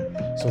no.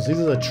 So these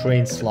are the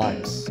trained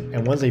slimes,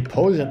 and when they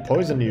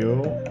poison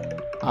you,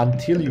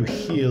 until you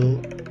heal,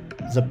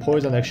 the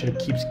poison actually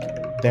keeps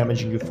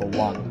damaging you for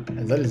 1,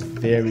 and that is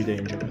very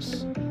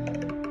dangerous.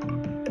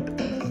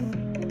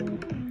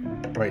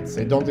 Right,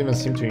 they don't even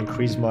seem to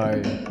increase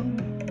my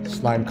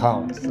slime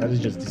count. That is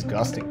just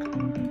disgusting.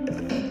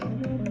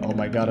 Oh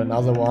my god,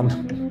 another one.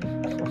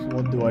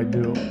 What do I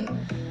do?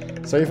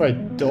 So if I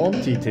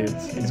don't eat it,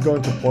 it's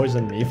going to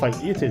poison me. If I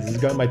eat it, this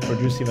guy might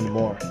produce even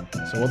more.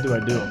 So what do I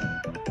do?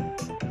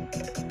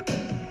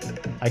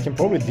 I can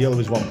probably deal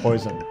with 1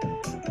 poison.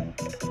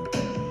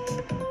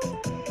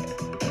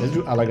 Let's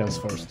do elegance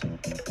first.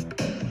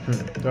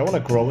 Do I want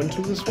to grow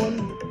into this one?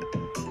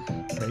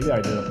 Maybe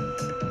I do.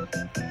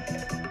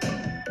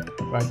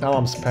 Right now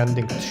I'm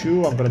spending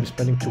 2, I'm going to be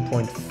spending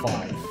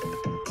 2.5.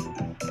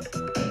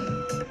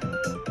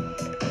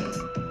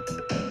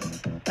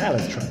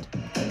 Let's try it.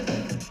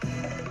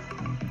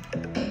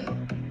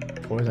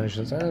 Poison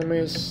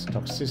enemies,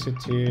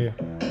 toxicity.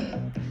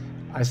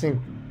 I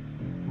think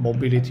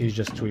mobility is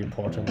just too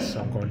important, so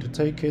I'm going to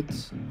take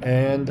it.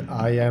 And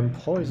I am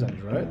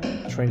poisoned,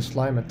 right? Train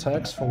slime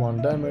attacks for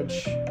 1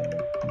 damage.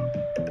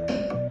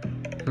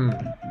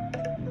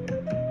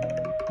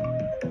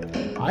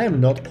 I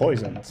am not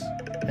poisoned.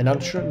 And I'm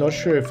not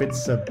sure if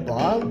it's a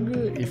bug,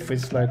 if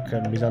it's like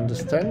a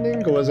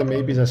misunderstanding, or whether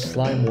maybe the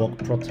slime walk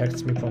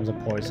protects me from the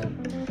poison.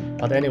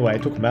 But anyway, I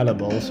took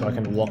malleable, so I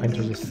can walk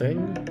into this thing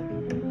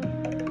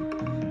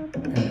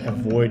and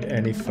avoid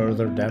any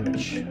further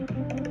damage.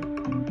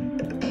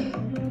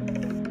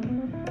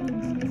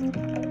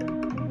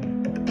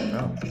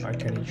 Oh, I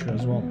can eat you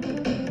as well.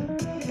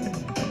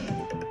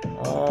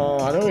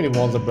 I don't really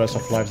want the Breath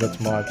of Life that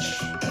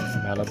much.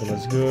 Malleable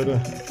is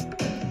good.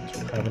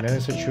 In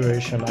any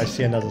situation, I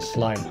see another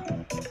slime.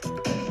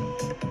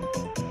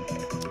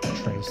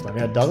 Train slime.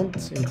 Yeah, it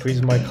doesn't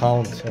increase my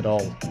count at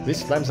all.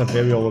 These slimes are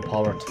very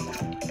overpowered.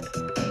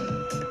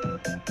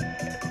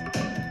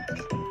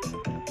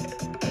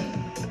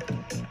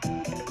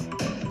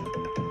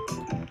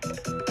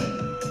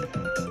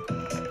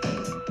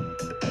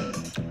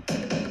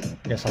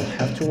 Guess I'll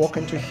have to walk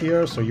into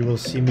here, so you will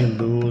see me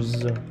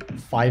lose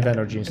 5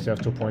 energy instead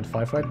of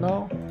 2.5 right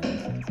now.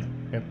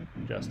 Yep,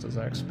 just as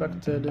I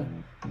expected.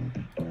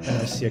 And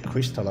I see a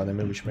crystal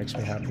enemy, which makes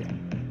me happy.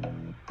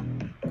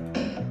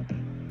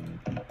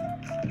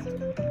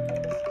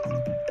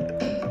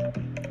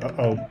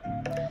 Uh-oh.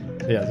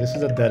 So yeah, this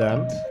is a dead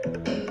end.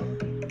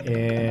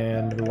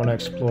 And we want to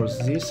explore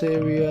these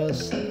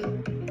areas,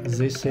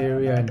 this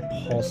area, and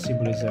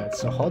possibly that.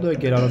 So how do I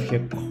get out of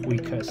here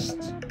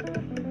quickest?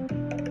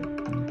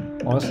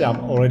 Honestly, I'm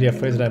already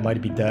afraid that I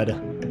might be dead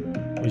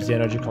with the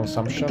energy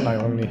consumption. I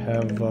only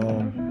have...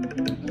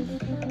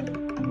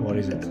 what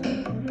is it?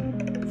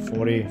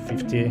 40,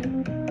 50,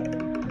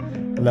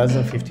 less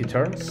than 50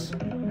 turns,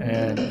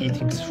 and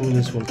eating through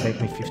this will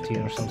take me 15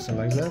 or something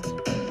like that.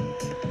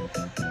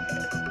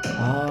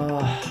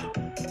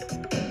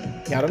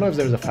 Yeah, I don't know if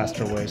there's a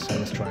faster way, so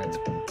let's try it.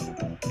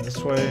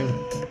 This way,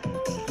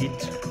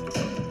 eat.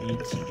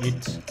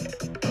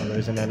 Oh,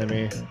 there's an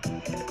enemy.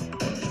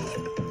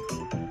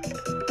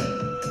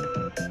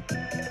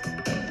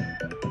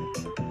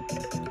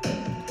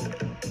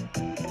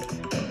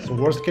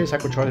 Worst case, I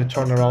could try to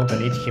turn around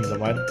and eat him.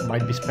 I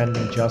might be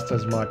spending just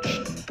as much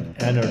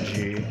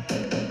energy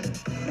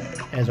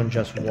as I'm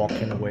just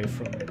walking away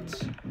from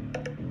it.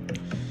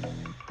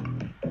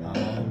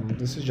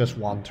 this is just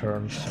one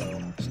turn,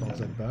 so it's not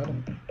that bad.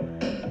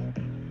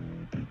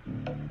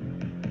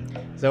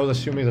 So I was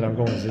assuming that I'm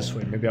going this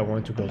way. Maybe I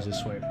wanted to go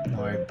this way.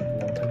 Now I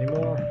won't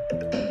anymore.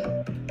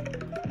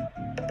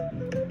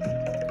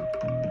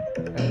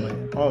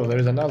 Anyway. Oh, there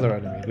is another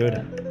enemy.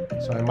 Good.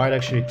 So I might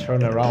actually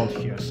turn around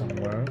here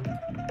somewhere.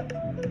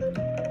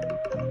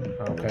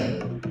 Okay.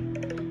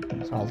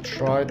 So I'll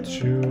try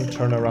to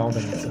turn around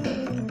and hit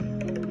them.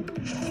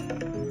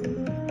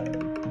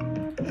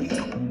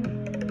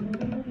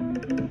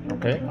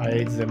 Okay, I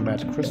ate the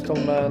Mad Crystal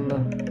Man.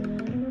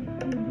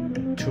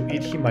 To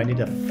eat him I need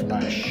a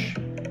flash.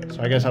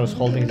 So I guess I was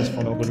holding this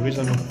for no good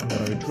reason. I'm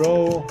gonna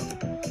withdraw.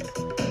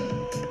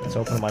 Let's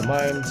open my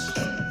mind.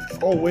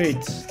 Oh wait,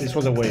 this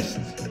was a waste.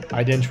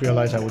 I didn't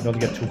realize I would not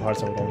get 2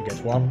 hearts, I would only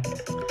get 1. So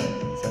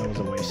that was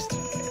a waste.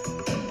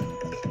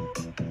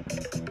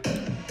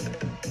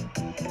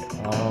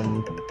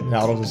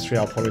 Out of this tree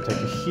I'll probably take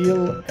a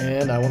heal,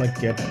 and I want to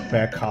get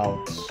back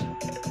out.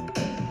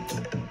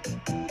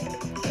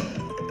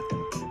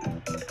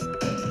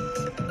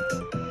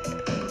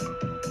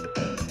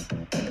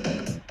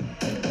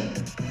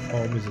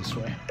 Probably this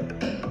way.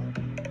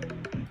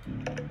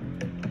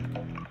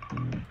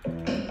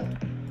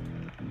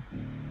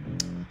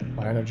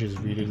 My energy is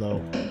really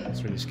low.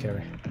 It's really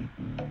scary.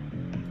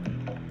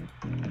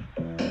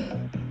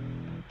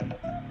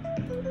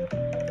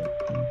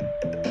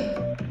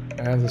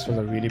 And this was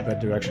a really bad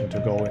direction to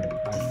go in.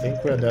 I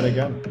think we're dead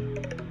again.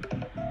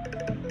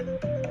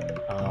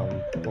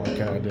 What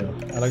can I do?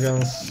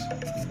 Elegance,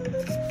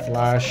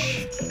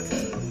 flash,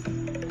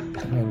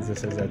 and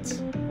this is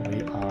it.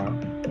 We are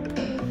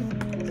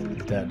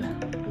dead.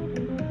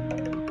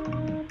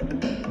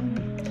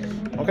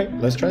 Okay,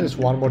 let's try this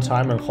one more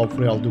time and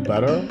hopefully I'll do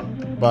better.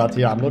 But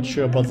yeah, I'm not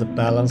sure about the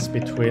balance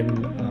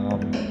between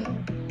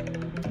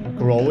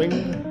growing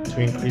to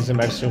increase the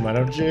maximum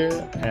energy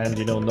and,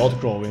 you know, not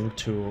growing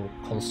to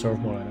conserve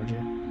more energy.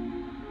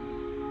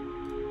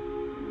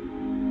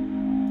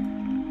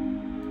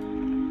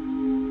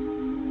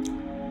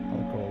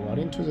 I'll go right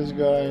into this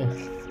guy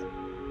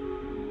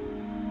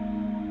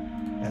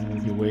and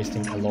we'll be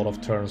wasting a lot of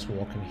turns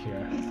walking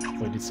here.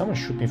 Wait, did someone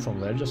shoot me from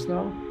there just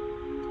now?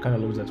 Kind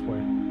of looks that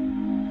way.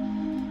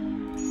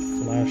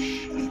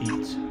 Flash,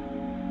 eat.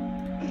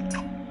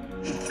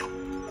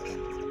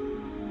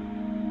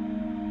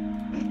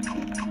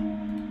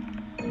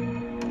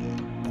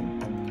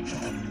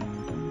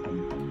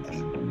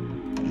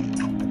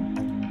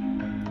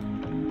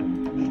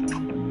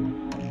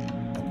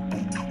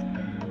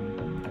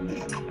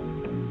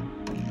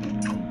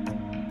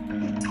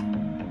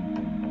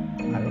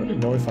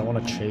 Know if I want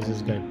to chase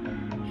this guy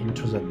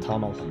into the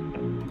tunnel.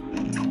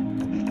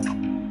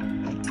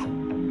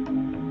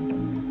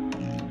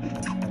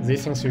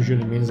 These things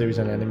usually means there is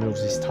an enemy of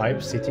this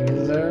type sitting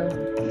in there.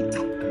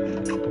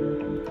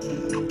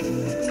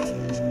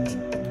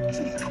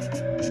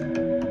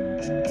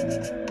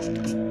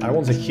 I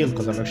want the heal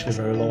because I'm actually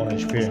very low on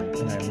HP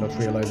and I'm not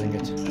realizing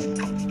it.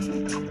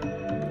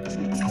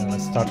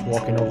 Let's start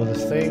walking over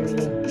this thing.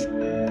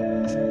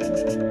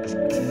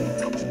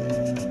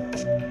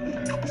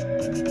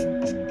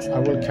 I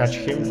will catch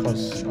him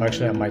because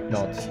actually I might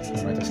not.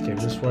 He might escape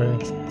this way.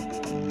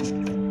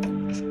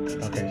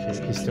 Okay,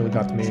 he still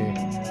got me.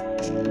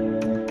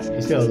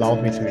 He still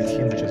allowed me to eat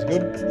him, which is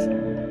good.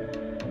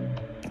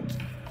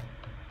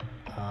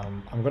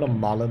 I'm gonna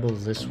malleable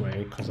this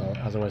way because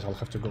otherwise I'll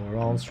have to go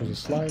around through the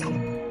slime.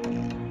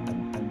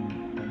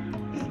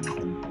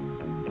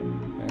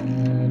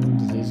 And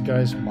these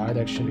guys might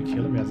actually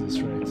kill me at this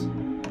rate.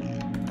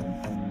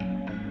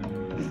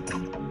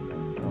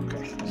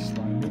 Okay,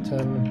 slime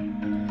eaten.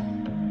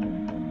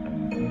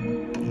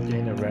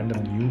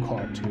 Random new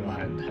card to your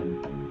hand.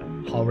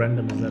 How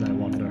random is that, I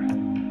wonder?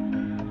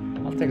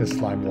 I'll take a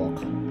slime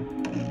walk.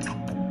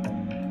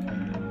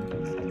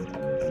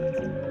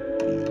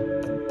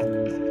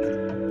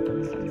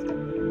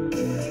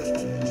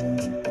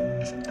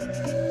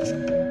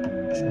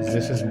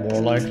 This is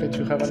more likely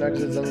to have an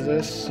exit than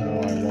this, so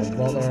I won't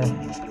bother.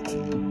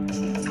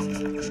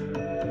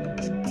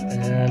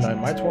 And I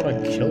might want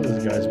to kill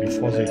these guys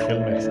before they kill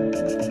me.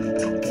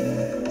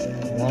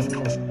 1,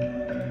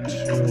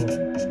 2...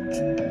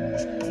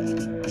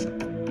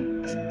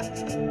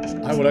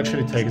 I will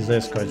actually take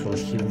this because it will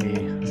heal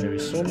me very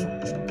soon.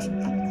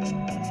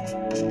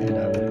 And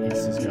I will eat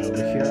this guy over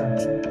here.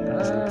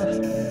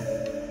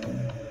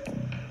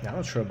 Yeah, I'm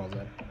not sure about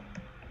that.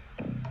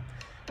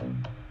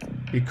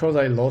 Because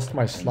I lost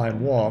my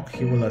slime walk,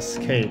 he will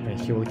escape and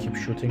he will keep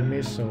shooting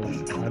me, so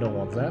I don't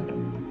want that.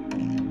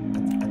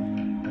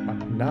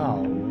 But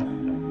now...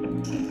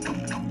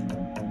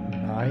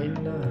 9,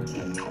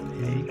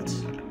 8...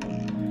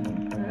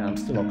 Yeah, I'm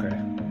still okay.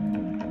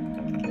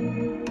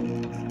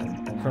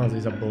 Oh,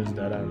 these are both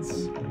dead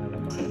ends. Never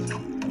mind.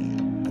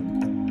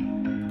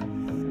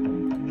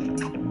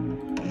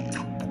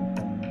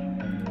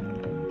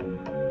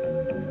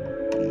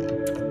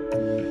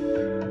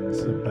 This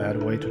is a bad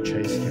way to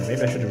chase him.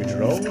 Maybe I should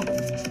withdraw.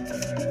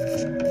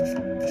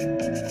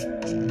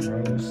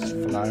 Rose,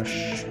 flash.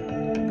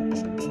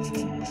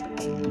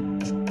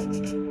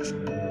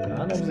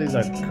 these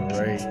are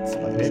great,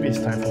 but maybe it's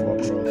time for more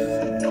growth.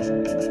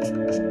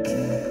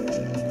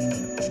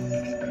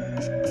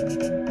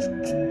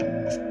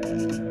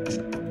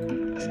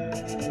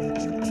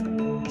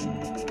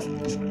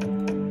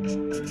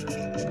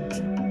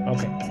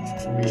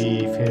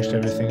 Finished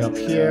everything up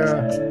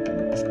here.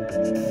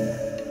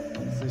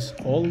 This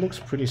all looks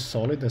pretty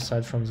solid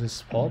aside from this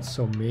spot,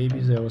 so maybe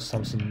there was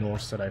something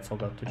north that I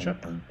forgot to check.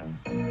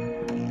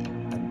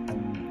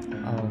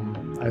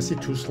 I see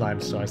 2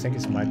 slimes, so I think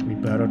it might be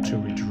better to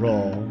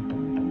redraw.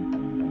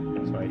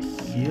 So I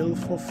heal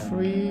for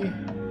free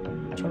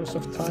in terms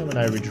of time, and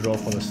I redraw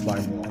for the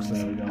slime walks.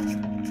 There we go.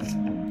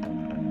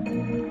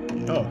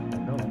 Oh,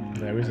 no,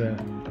 there is a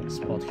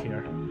spot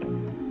here.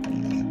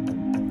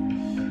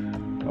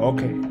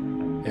 Okay.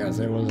 Yeah,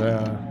 there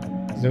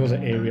was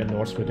an area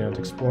north we didn't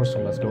explore, so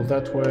let's go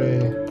that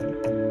way.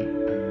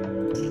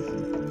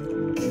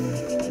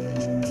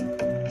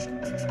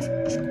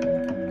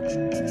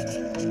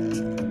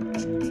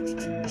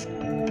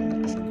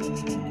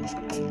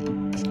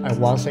 And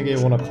one thing I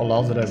want to call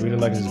out that I really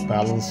like is this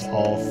balance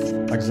of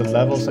like the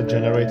levels are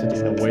generated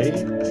in a way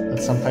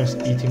that sometimes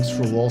eating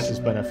through walls is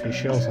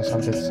beneficial, and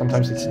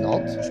sometimes it's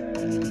not.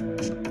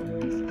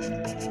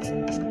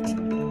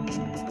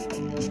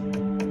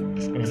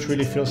 It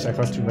really feels like I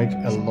have to make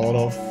a lot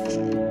of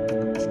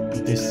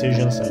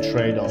decisions and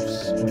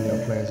trade-offs when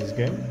you're playing this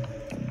game.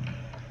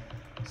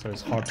 So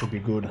it's hard to be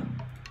good.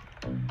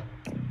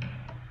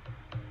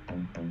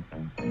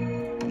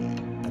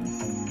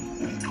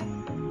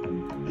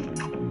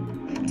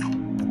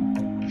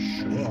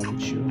 Sure, I'll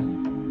eat you.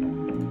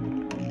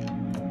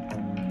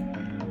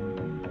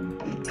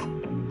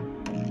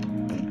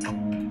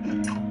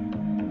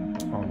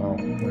 Oh no,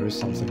 there is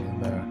something in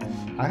there.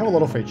 I have a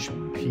lot of HP.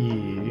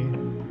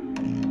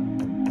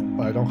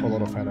 I don't have a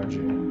lot of energy.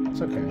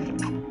 It's okay.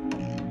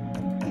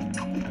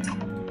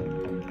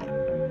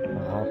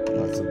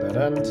 That's a dead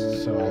end,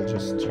 so I'll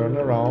just turn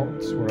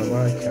around wherever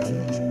I can.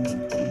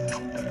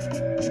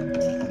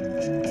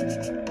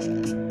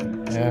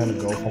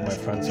 And go for my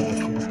friends over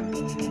here.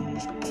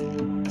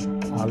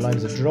 I like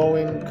the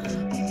drawing.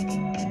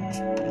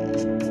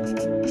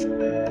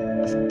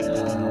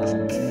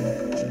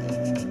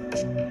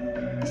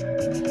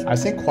 I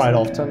think quite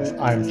often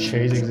I'm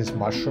chasing these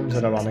mushrooms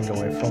that are running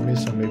away from me,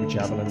 so maybe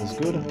javelin is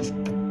good.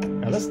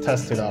 And let's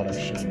test it out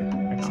actually.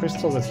 A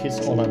crystal that hits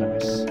all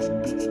enemies.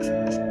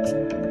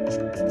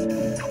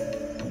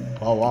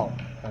 Oh wow,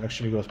 that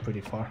actually goes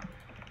pretty far.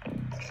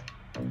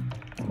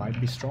 Might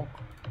be strong.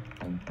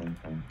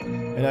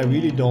 And I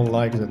really don't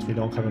like that we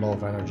don't have a lot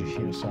of energy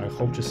here, so I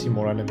hope to see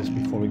more enemies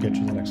before we get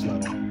to the next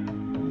level.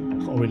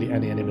 Or really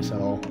any enemies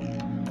at all.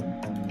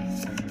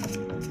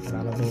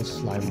 Valuable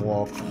slime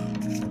walk.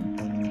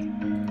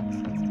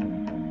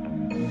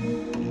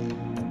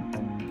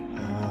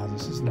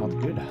 This is not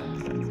good.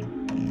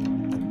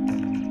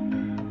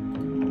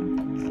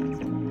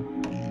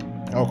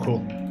 Oh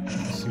cool. I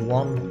see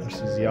one, I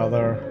see the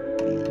other,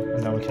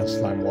 and now we can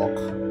slime walk.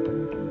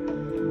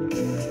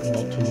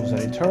 Not to lose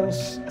any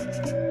turns.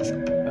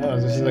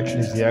 This is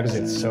actually the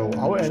exit, so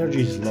our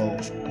energy is low.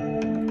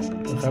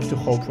 We have to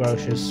hope we're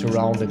actually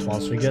surrounded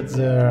once we get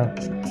there.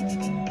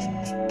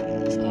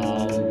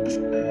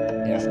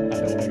 Yeah, I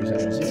don't want to use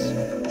any of this.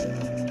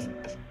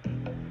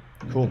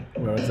 Cool,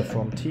 we're at the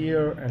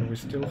frontier and we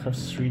still have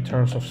 3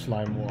 turns of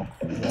slime walk.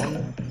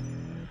 1,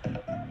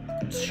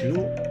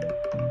 2,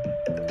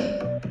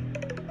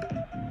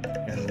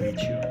 and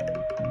reach you.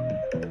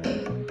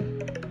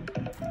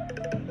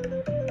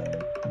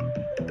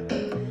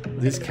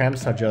 These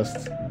camps are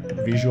just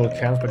visual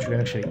camps, but you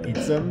can actually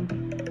eat them.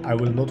 I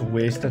will not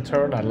waste a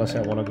turn unless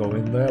I want to go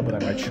in there, but I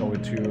might show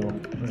it to you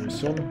very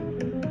soon.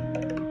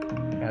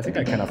 Yeah, I think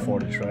I can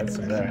afford it, right?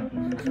 So there.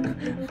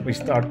 We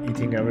start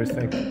eating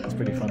everything. It's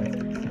pretty funny.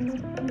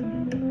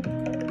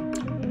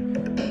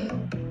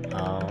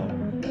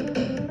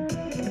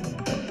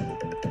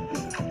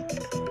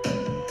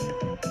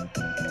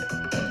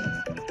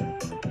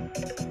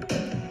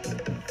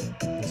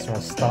 This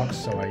one's stuck,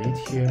 so I eat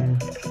him.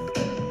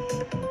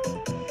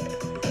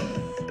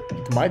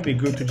 Might be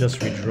good to just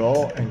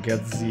redraw and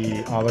get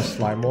the other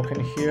slime walk in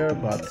here,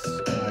 but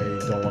I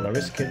don't want to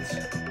risk it.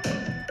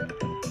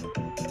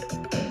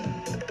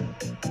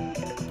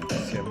 I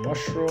see a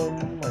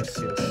mushroom, I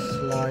see a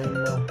slime.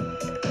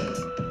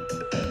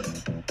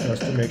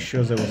 Just to make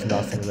sure there was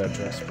nothing there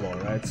to explore,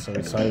 right? So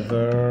it's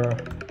either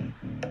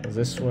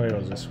this way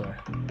or this way.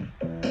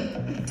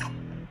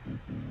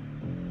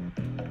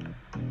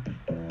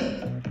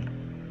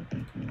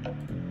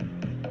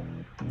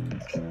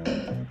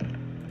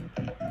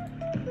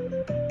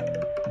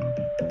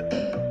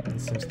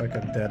 Seems like a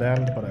dead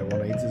end, but I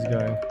want to eat this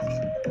guy.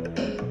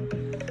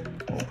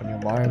 Open your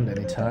mind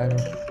anytime.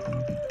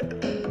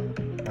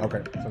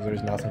 Okay, so there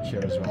is nothing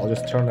here as well. I'll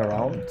just turn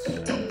around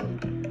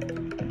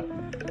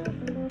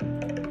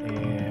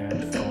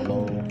and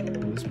follow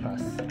this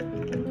path.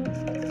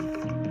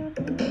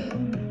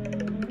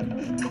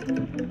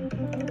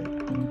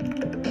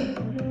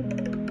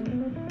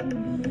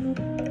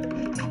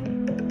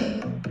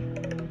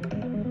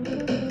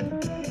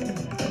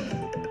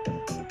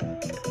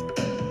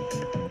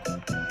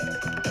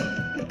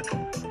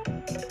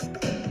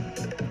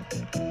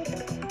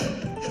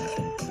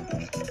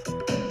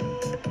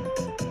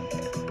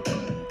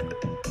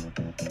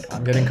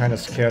 I'm getting kind of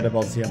scared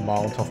about the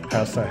amount of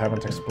paths I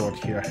haven't explored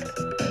here.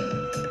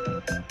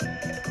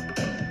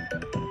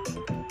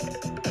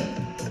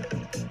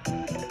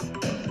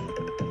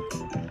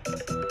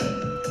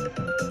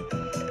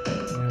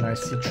 And I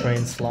see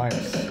trained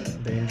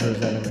slimes, dangerous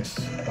enemies,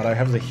 but I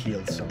have the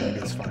heal, so maybe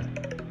it's fine.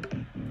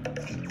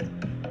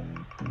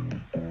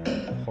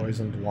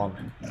 Poisoned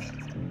one.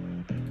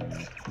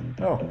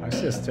 Oh, I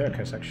see a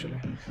staircase actually.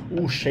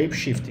 Ooh,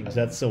 shape-shifting,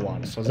 that's the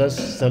one. So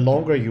that's the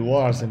longer you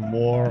are, the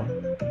more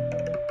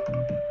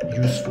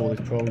useful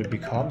it probably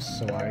becomes.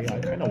 So I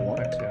kind of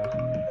want it, yeah.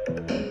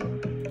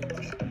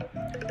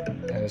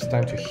 And it's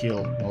time to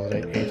heal, now that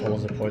I ate all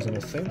of the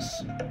poisonous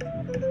things.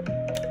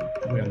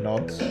 We are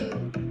not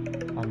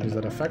under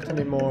that effect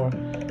anymore.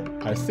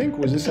 I think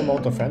with this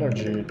amount of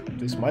energy,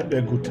 this might be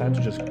a good time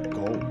to just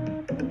go.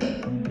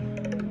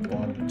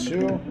 1,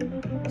 2.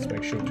 Let's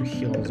make sure to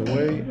heal on the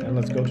way, and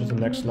let's go to the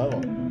next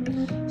level.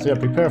 So yeah,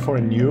 prepare for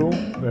a new,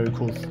 very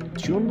cool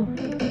tune,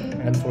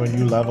 and for a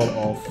new level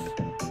of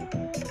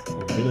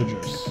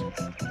villagers.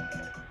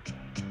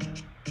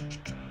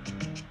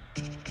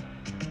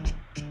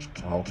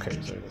 Okay,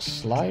 so there's a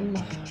slime.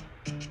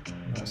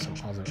 There's some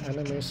other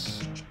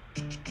enemies.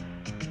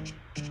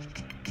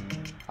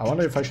 I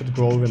wonder if I should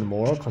grow even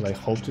more, because I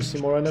hope to see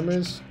more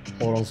enemies,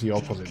 or on the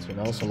opposite, you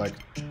know? So like,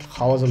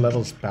 how are the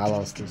levels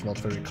balanced is not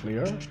very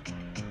clear.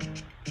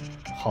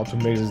 How to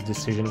make this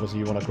decision whether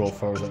you want to grow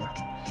further.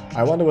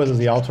 I wonder whether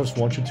the authors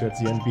want you to at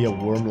the end be a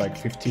worm like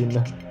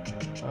 15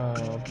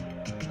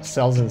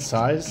 cells in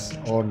size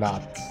or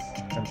not.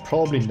 And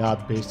probably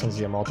not based on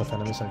the amount of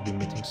enemies I've been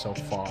meeting so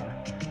far.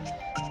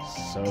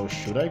 So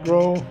should I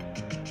grow?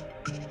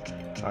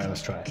 Alright,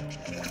 let's try.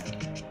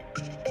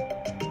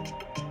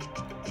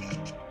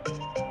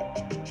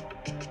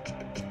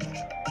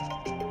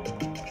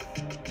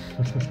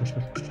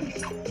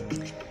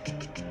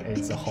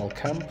 It's a whole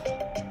camp.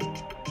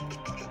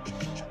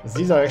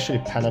 These are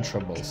actually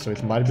penetrable, so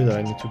it might be that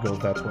I need to go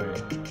that way,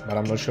 but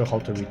I'm not sure how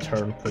to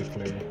return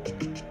quickly.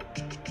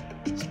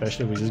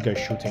 Especially with this guy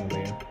shooting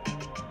me.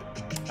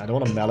 I don't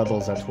want to malleable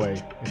that way,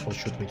 it will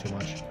shoot me too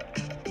much.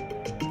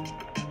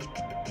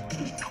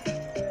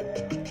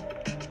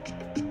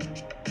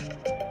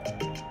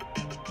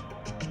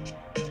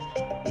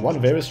 One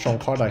very strong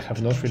card I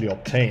have not really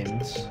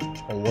obtained,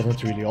 or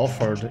wasn't really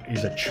offered,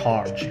 is a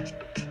charge.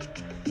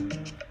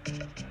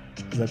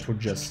 That would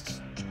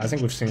just... I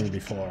think we've seen it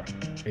before.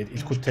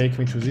 It could take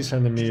me to this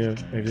enemy,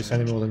 maybe this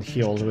enemy wasn't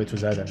here, all the way to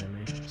that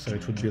enemy. So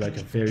it would be like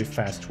a very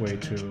fast way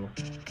to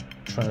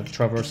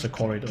traverse the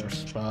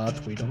corridors,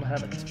 but we don't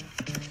have it.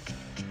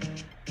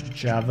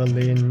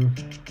 Javelin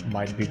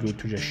might be good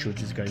to just shoot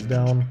these guys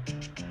down.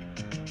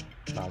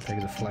 I'll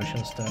take the flash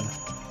instead.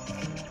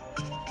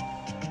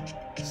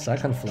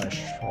 Second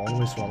flash,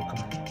 always welcome.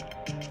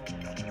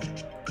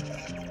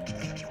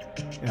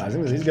 Yeah, I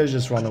think these guys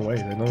just run away,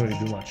 they don't really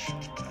do much.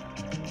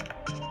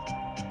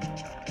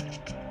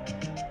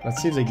 Let's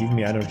see if they give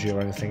me energy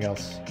or anything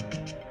else.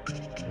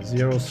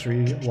 0,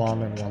 3,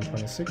 1, and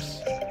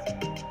 126.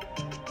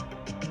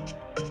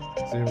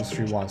 0,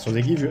 3, 1. So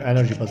they give you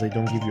energy, but they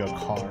don't give you a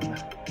card.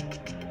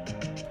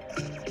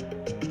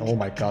 Oh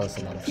my god, that's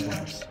a lot of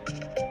slimes.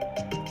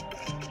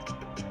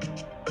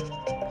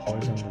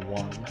 Poisoned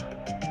 1.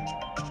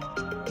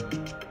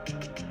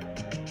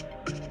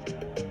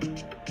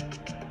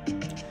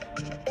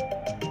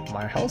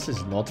 My health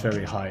is not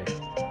very high.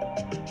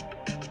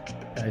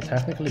 I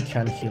technically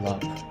can heal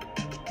up.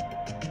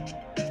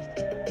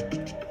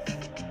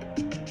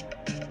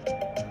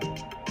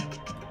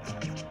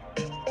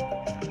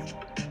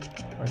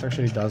 It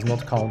actually does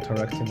not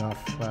counteract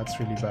enough. That's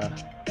really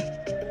bad.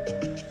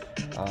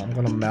 I'm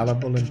gonna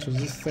malleable into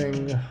this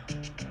thing.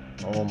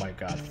 Oh my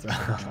god.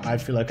 I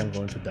feel like I'm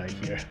going to die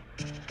here.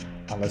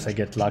 Unless I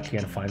get lucky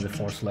and find the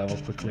 4th level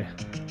quickly.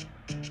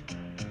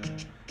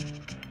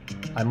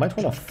 I might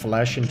want to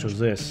flash into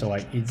this so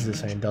I eat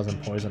this and it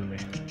doesn't poison me.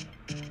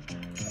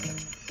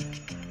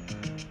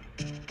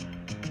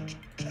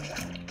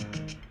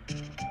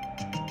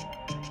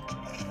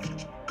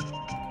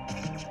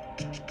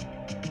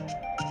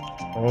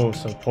 Oh,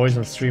 so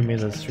poison 3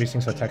 meters, 3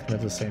 things attacked me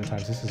at the same time.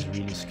 This is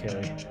really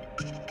scary.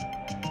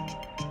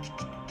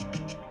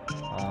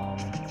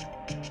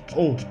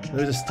 Oh,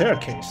 there's a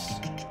staircase.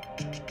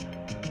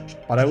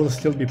 But I will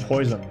still be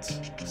poisoned,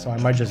 so I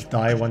might just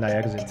die when I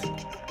exit.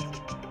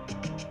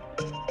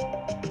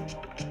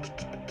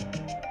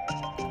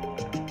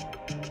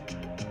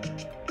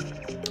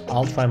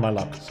 I'll try my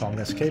luck. So I'm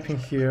escaping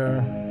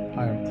here.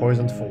 I am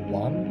poisoned for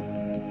 1.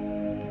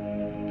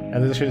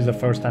 And this is the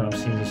first time I've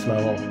seen this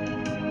level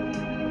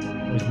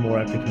with more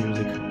epic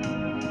music.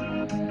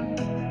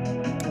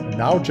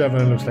 Now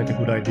Javelin looks like a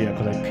good idea,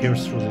 because I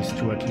pierced through these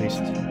 2 at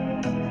least.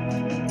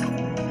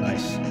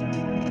 Nice.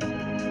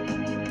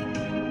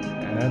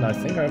 And I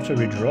think I have to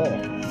redraw.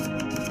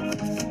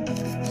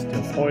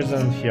 Still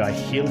poisoned. Here I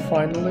heal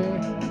finally.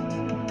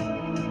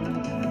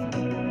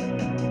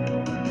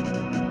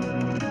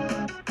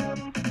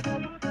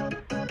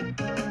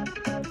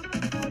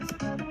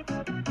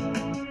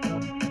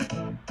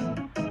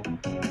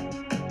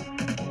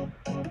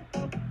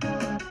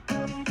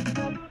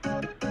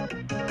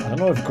 don't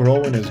know if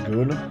growing is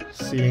good,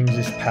 seeing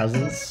these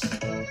peasants.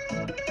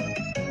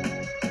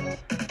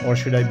 Or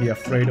should I be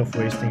afraid of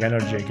wasting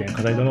energy again?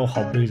 Because I don't know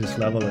how big this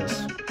level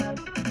is.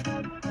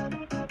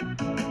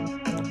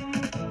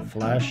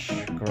 Flash,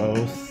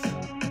 growth.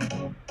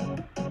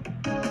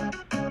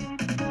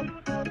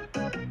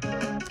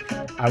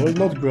 I will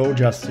not grow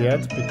just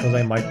yet because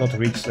I might not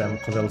reach them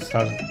because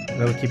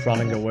they'll keep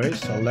running away.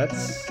 So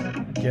let's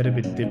get a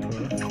bit deeper.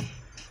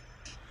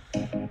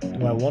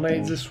 Do I want to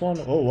eat this one?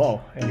 Oh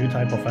wow, a new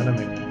type of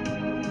enemy.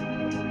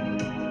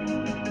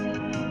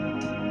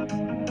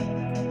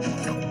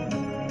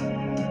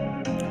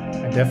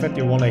 I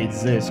definitely want to eat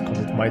this because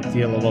it might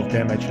deal a lot of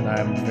damage and I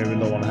am very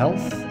low on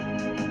health.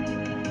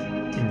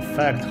 In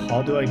fact,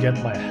 how do I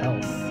get my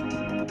health?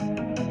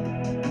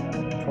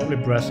 Probably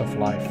Breath of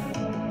Life.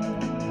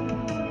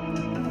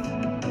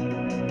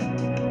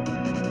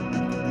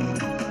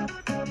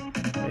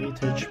 8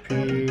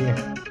 HP.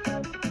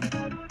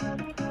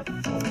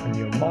 Open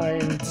your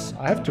mind.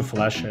 I have 2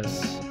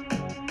 flashes.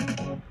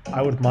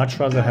 I would much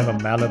rather have a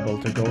malleable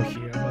to go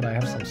here, but I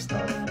have some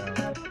stuff.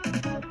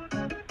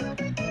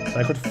 So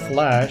I could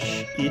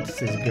flash, eat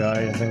this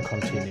guy, and then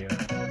continue.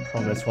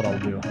 Probably that's what I'll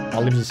do.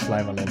 I'll leave the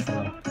slime alone for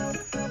now.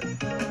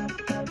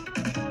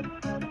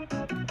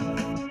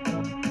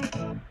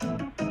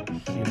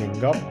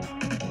 Healing up.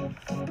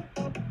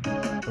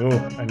 Oh,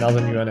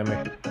 another new enemy.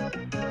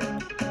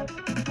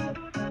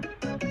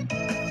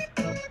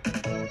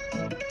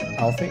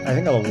 I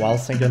think I'll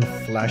wild thing and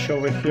flash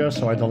over here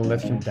so I don't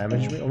let him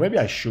damage me. Or maybe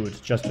I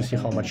should, just to see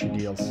how much he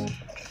deals.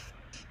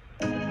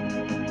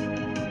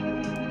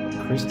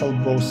 Crystal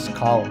Bow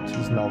Scout,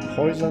 he's now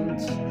poisoned.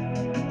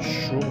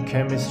 Shroom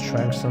Chemist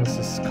strengthens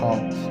the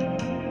Scout.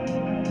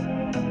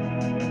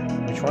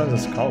 Which one is the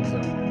Scout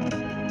though?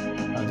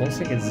 I don't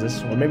think it's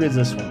this one, maybe it's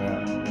this one,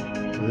 yeah.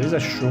 So these are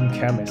Shroom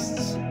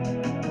Chemists.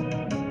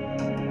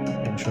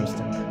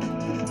 Interesting.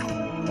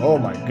 Oh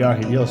my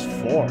god, he deals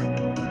 4.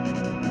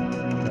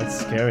 That's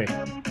scary.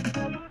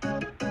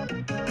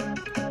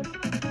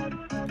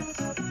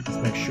 Let's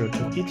make sure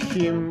to eat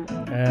him,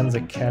 and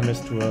the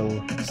Chemist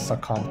will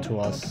succumb to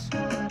us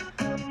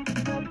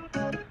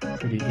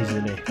pretty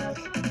easily.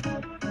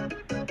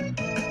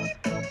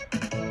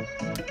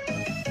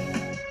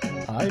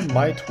 I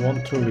might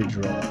want to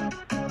redraw.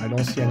 I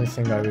don't see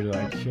anything I really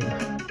like here.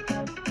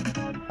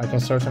 I can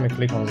certainly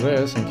click on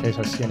this in case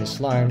I see any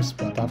slimes,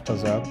 but after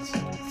that...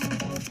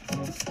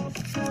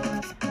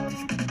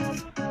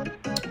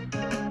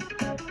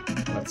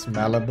 Let's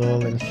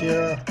malleable in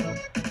here.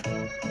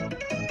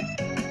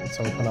 Let's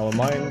open our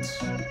minds.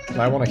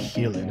 I want to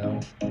heal, you know.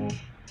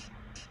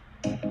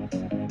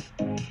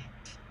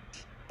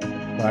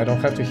 But I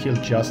don't have to heal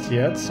just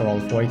yet, so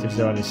I'll wait if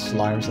there are any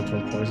slimes that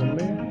will poison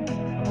me.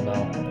 Oh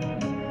no.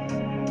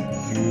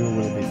 You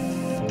will be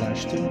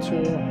flashed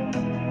into.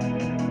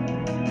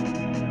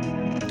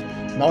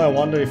 Now I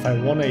wonder if I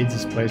want to eat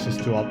these places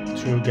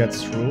to get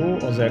through,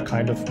 or they're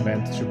kind of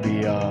meant to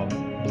be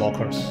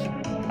blockers.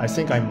 I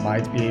think I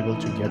might be able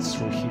to get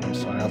through here,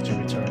 so I have to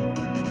return.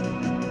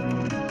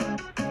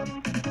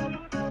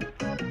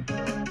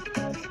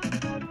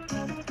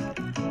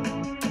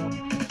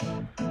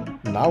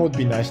 Now would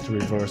be nice to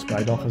reverse, but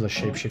I don't have the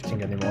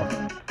shape-shifting anymore.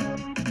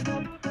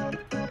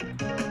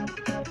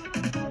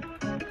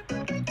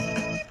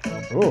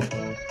 Oh,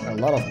 a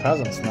lot of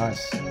peasants,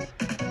 nice.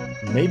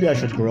 Maybe I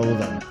should grow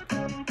them,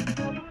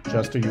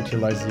 just to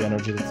utilize the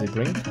energy that they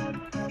bring.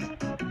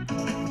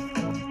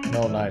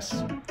 No,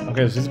 nice.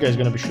 Okay, so this guy is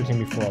gonna be shooting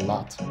me for a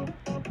lot.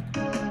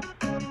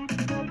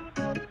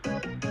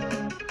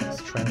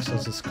 Strength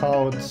as a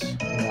scout.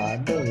 No, I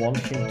don't want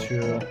him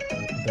to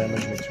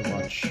damage me too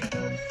much.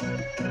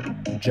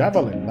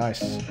 Javelin,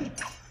 nice.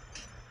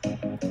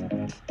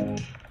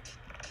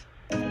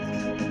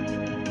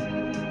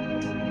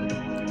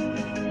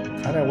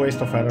 Kinda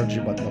waste of energy,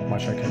 but not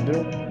much I can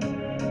do.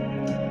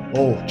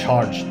 Oh,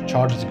 charge.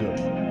 Charge is good.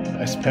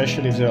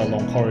 Especially if there are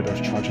long corridors,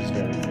 charge is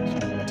very good. So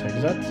I'm gonna take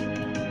that.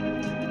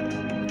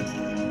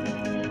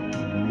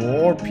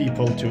 More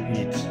people to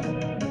eat.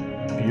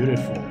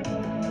 Beautiful.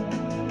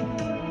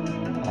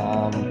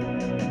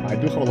 I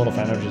do have a lot of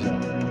energy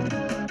though.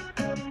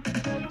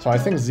 So I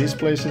think these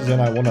places then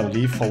I want to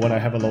leave for when I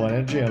have a low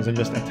energy and then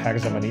just attack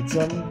them and eat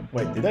them.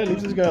 Wait, did I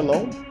leave this guy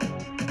alone?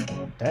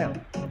 Damn.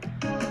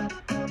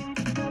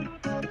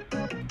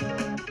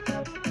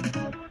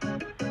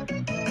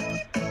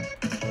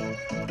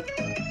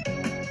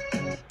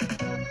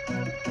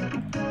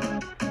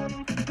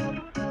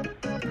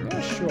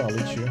 Yeah, sure, I'll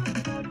eat you.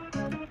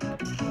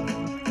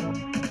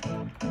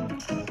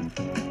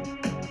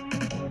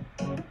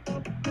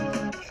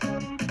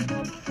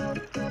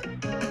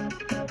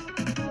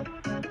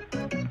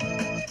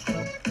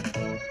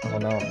 Oh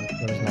no,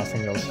 there's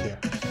nothing else here.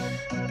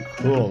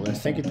 Cool, I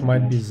think it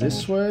might be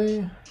this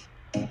way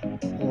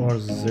or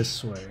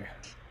this way.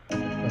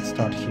 Let's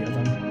start here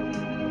then.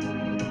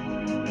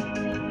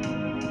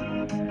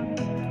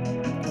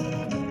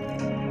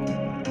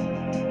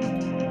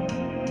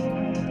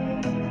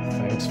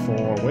 Thanks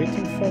for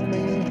waiting for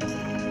me.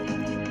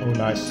 Oh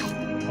nice.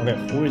 Okay,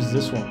 who is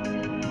this one?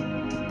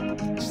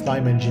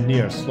 Slime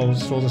engineer, slow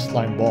the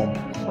slime bomb.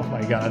 Oh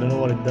my god, I don't know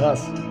what it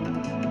does.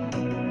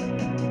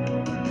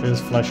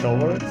 Just flash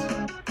over it.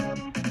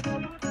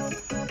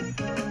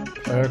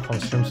 Player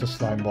consumes a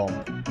slime bomb.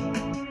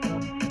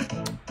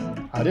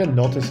 I didn't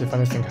notice if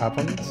anything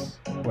happened.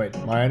 Wait,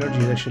 my energy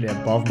is actually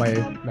above my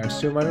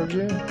maximum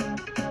energy. I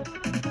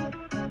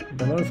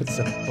don't know if it's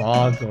a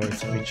bug or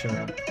it's a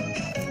feature.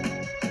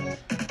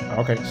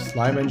 Okay,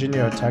 Slime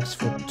Engineer attacks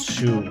for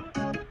 2.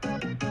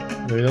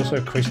 There is also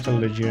a Crystal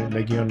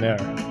Legionnaire.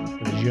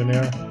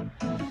 Legionnaire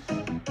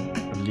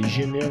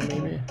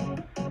maybe?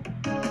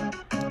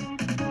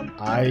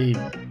 I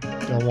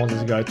don't want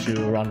this guy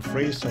to run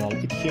free, so I'll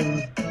hit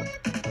him.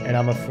 And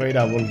I'm afraid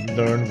I will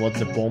learn what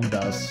the bomb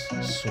does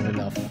soon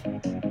enough.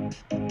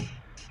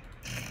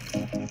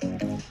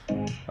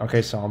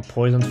 Okay, so I'm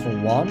poisoned for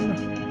 1.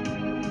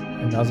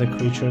 And other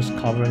creatures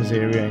covering the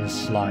area in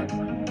slime.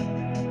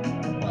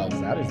 Well,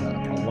 that is not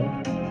a problem.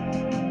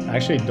 I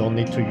actually don't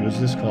need to use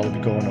this because I'll be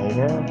going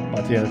over.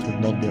 But yeah, that would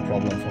not be a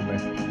problem for me.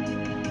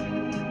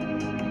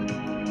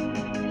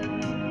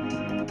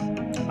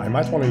 I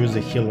might want to use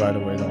the heal right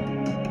away though.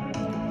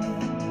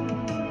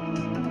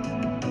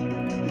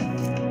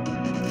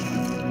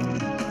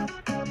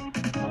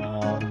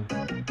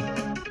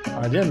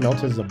 I didn't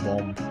notice the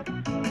bomb,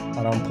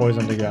 but I'm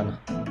poisoned again.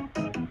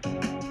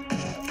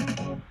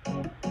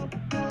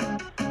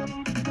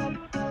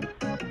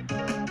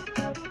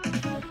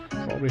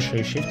 Probably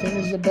shape-shifting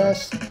is the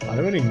best. I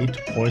don't really need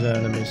to poison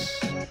enemies.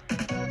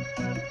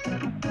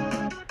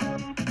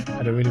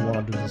 I don't really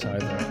want to do this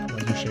either.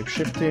 Let's do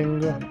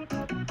shape-shifting.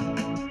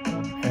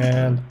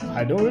 And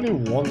I don't really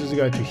want this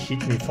guy to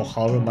hit me for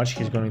however much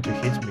he's going to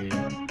hit me.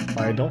 But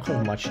I don't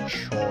have much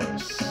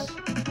choice.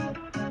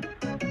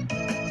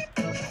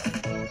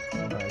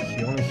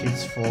 He only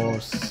hits for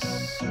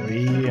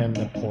 3 and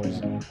the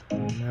poison.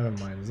 Never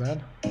mind that.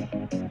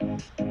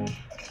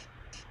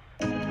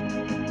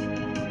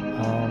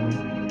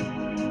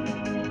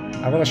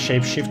 I'm gonna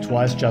shapeshift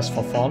twice just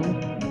for fun.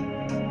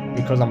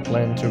 Because I'm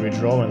planning to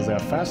redraw and they're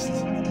fast.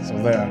 So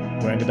there,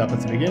 we ended up at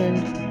the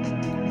beginning.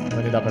 We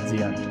ended up at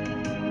the end.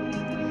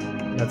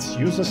 Let's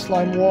use a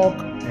slime walk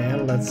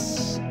and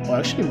let's... Well,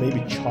 actually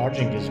maybe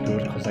charging is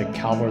good because I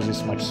cover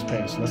this much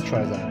space. Let's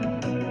try that.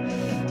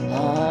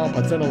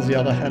 But then on the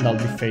other hand, I'll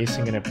be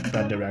facing in a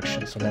bad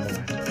direction, so never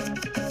mind.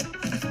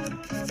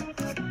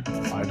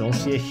 I don't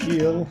see a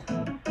heal.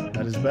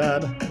 That is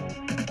bad.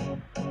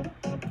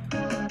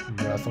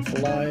 Breath of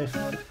Life.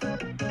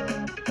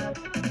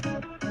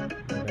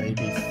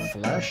 Maybe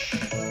Flash.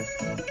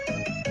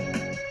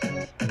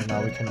 And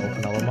now we can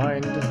open our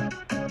mind.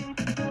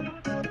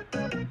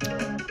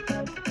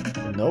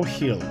 No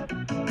heal.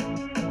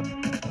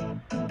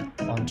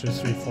 1, 2,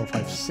 3, 4,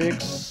 5,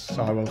 6.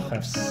 So I will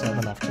have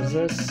 7 after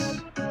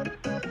this.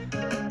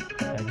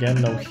 Again,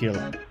 no heal.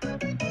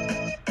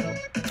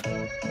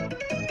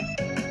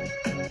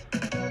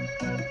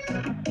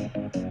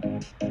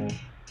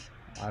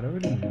 I don't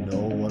really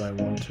know what I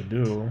want to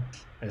do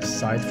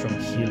aside from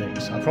healing.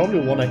 So I probably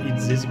want to eat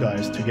these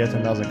guys to get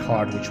another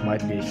card, which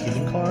might be a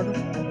healing card.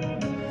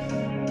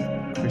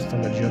 Crystal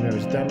Legionnaire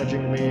is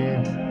damaging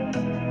me.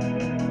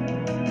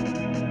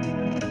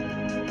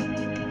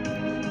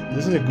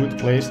 This is a good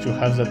place to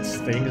have that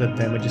thing that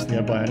damages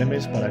nearby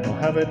enemies, but I don't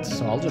have it,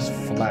 so I'll just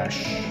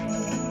flash.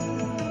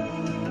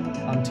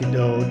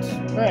 Antidote.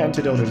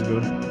 Antidote is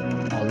good.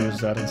 I'll use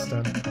that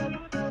instead.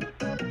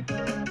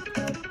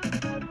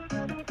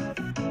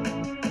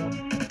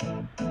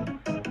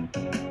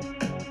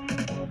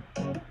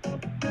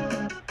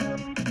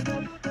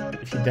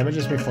 If he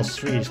damages me for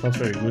 3, it's not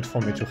very good for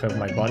me to have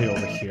my body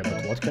over here,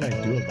 but what can I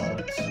do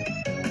about it?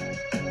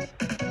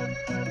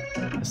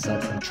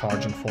 Aside from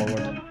charging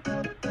forward.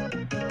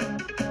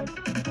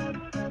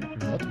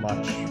 Not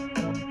much.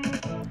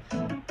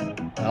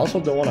 I also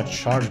don't want to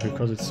charge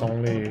because it's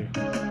only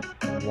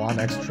 1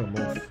 extra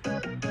move.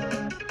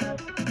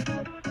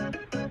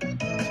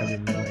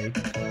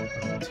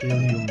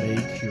 Until you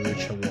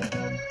reach a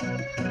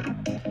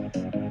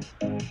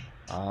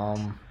wall.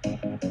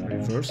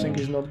 Reversing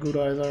is not good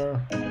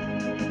either.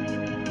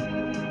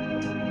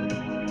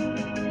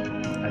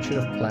 I should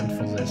have planned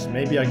for this.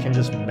 Maybe I can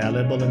just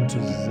malleable into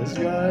this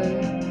guy.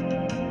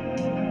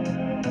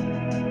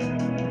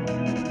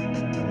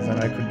 And then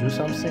I could do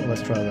something.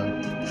 Let's try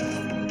that.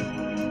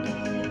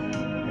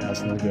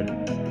 That's not good.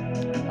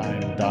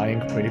 I'm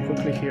dying pretty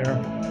quickly here.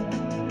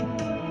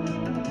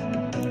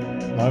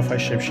 Now if I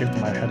shapeshift,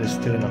 my head is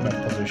still in a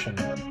bad position.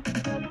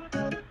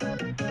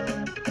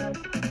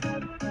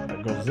 I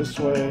go this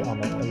way,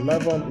 I'm at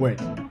 11. Wait,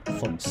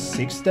 for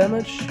 6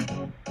 damage?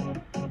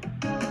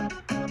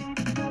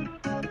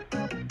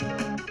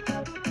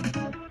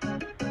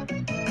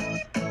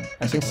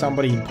 I think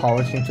somebody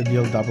empowered him to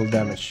deal double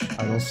damage.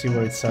 I don't see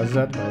where it says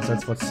that, but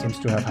that's what seems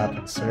to have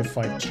happened. So if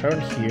I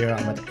turn here,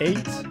 I'm at 8.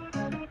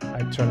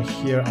 I turn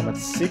here, I'm at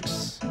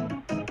 6,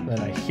 then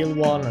I heal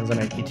 1, and then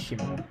I hit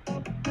him.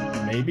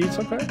 Maybe it's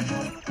okay?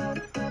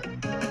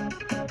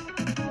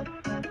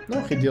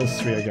 No, he deals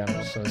 3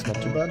 again, so it's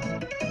not too bad.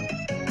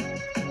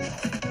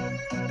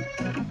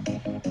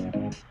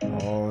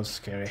 Oh, was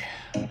scary.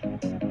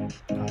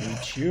 I'll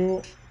eat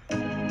you.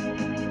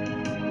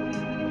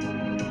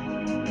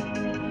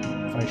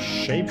 If I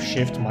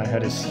shapeshift, my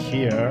head is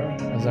here,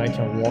 and then I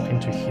can walk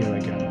into here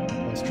again.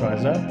 Let's try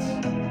that.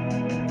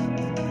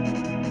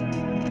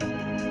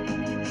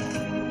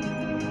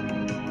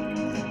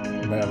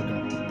 There we go.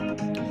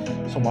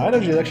 So my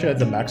energy is actually at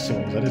the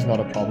maximum, that is not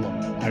a problem.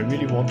 I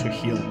really want to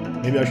heal.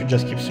 Maybe I should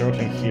just keep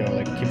circling here,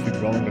 like keep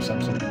withdrawing or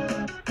something.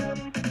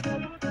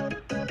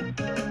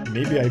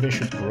 Maybe I even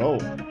should grow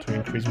to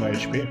increase my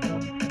HP,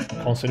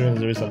 considering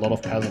there is a lot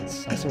of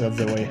peasants. I think that's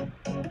the way.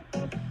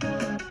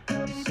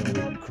 So we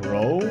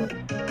grow.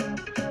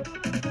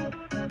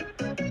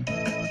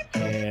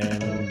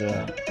 And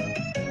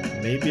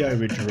maybe I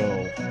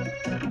withdraw.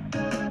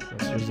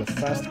 Let's use the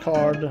fast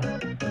card.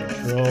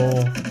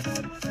 Withdraw.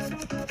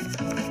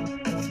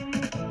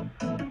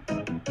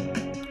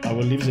 I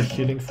will leave the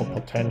healing for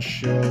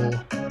potential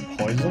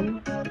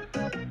poison.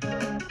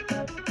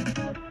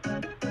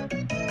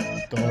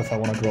 Don't know if I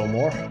want to grow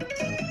more.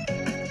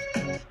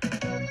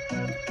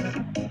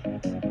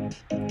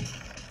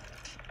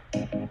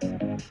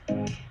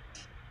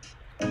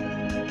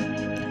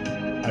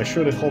 I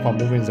surely hope I'm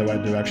moving in the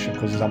right direction,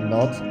 because if I'm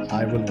not,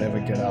 I will never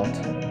get out.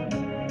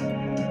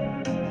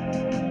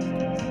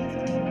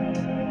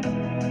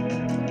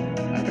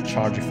 I could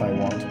charge if I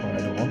want, but I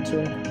don't want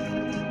to.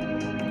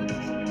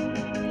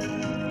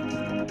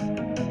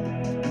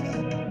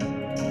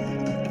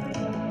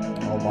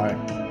 Oh my.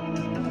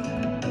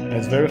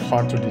 It's very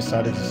hard to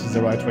decide if this is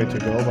the right way to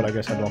go, but I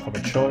guess I don't have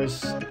a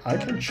choice. I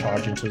can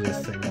charge into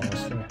this thing,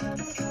 honestly.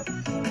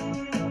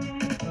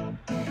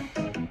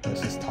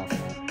 This is tough.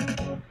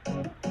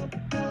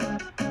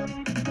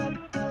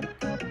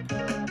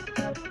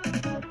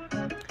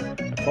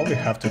 I probably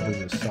have to do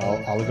this, so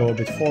I'll go a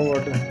bit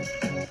forward.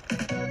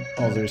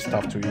 Oh, there is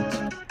stuff to eat.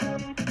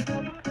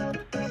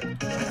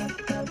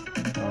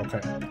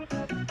 Okay.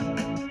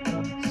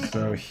 So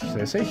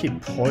they say he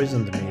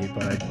poisoned me,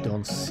 but I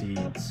don't see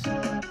it.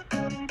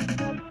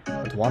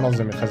 But one of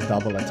them has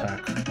double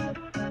attack.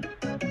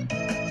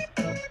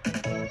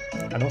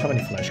 I don't have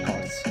any flash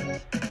cards.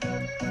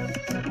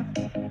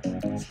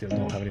 Still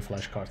don't have any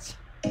flash cards.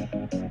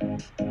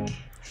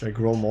 Should I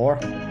grow more? I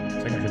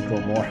think I should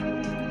grow more.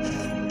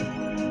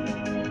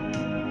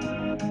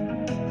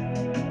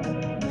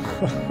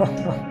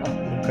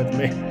 Look at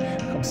me.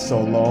 I'm so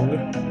long.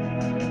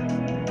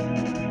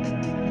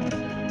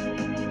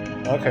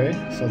 Okay,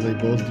 so they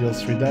both deal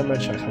 3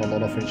 damage. I have a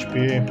lot of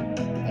HP.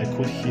 I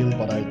could heal,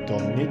 but I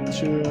don't need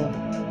to.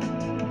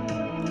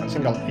 I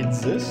think I'll eat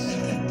this.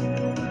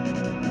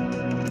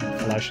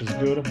 Flash is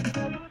good.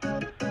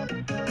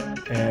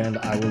 And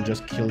I will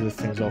just kill these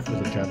things off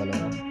with a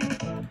javelin.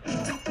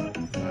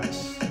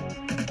 Nice.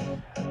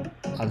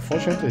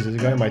 Unfortunately,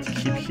 this guy might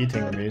keep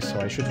hitting me, so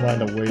I should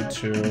find a way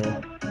to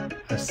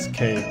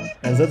escape.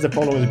 And that's the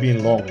problem with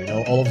being long, you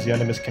know? All of the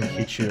enemies can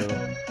hit you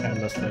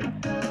endlessly.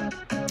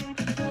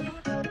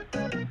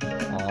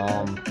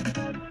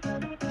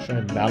 Should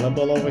I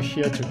malleable over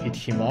here to eat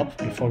him up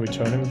before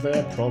returning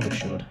there? Probably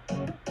should.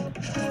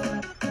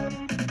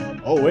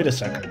 Oh, wait a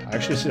second. I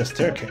actually see a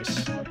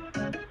staircase.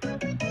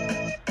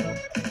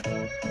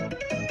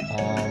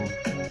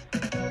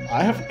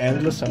 I have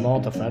endless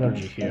amount of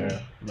energy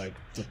here. Like,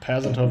 the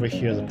peasant over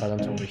here, the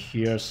peasant over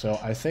here, so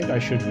I think I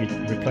should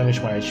replenish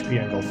my HP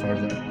and go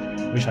further,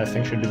 which I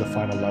think should be the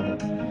final level.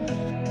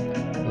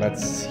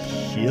 Let's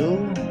heal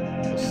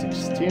for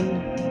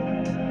 16.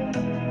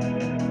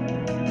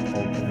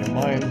 Open your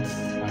mind.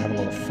 I have a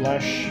lot of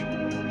flash.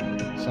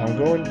 So I'm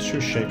going to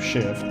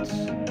shapeshift.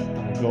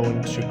 I'm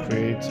going to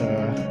create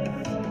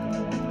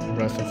a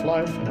Breath of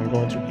Life, and I'm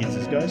going to eat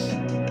these guys.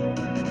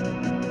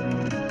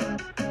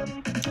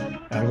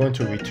 I'm going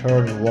to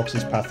return and walk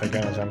this path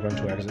again as I'm going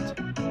to exit.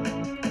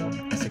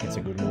 I think it's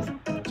a good move.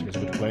 I think it's a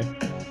good play.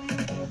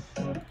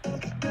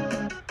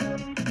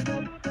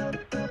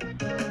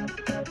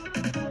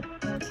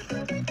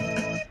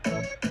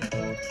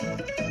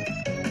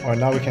 Alright,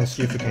 now we can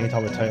see if we can hit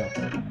our tail.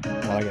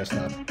 Well, I guess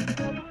not,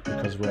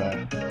 because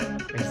we're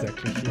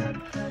exactly here.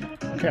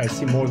 Okay, I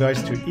see more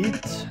guys to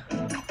eat.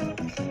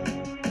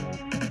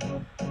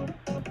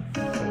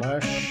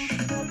 Flash.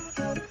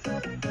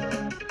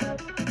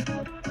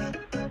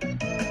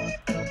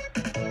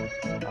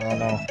 Oh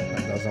no,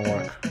 that doesn't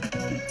work.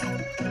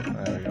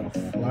 There we go,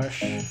 flash.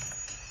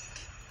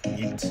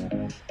 Eat.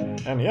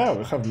 And yeah,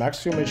 we have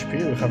maximum HP,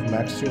 we have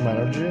maximum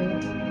energy.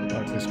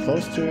 At least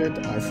close to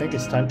it. I think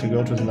it's time to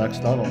go to the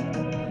next level.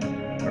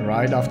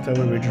 Right after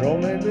we withdraw,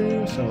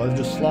 maybe. So let's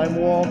do slime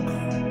walk,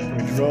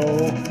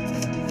 withdraw,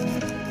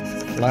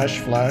 flash,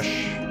 flash,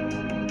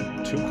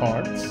 2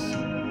 cards.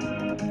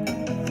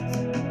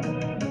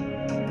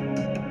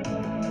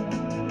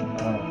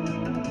 Oh,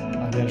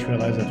 I didn't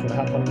realize that would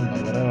happen,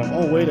 but whatever.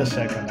 Oh, wait a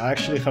second. I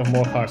actually have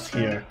more cards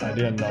here. I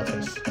didn't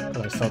notice, because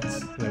I thought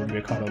there would be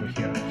a card over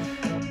here.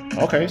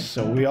 Okay,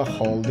 so we are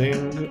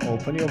holding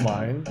Open Your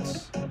Mind.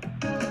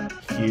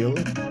 Heal,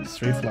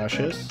 3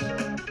 flashes.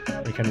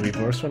 We can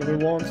reverse when we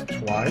want,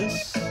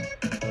 twice.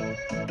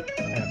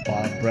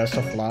 And Breath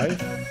of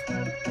Life.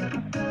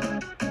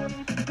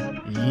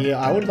 Yeah,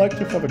 I would like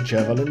to have a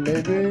javelin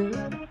maybe,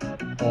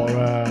 or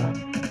a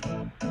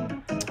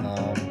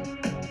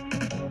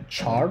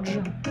charge,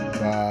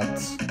 but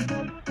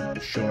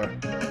sure,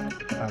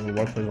 I will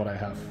work with what I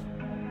have.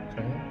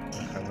 Okay,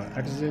 I have an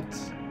exit.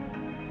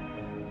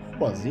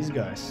 What's these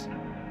guys?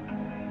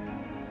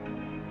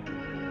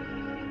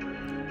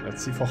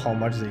 Let's see for how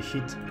much they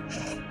hit.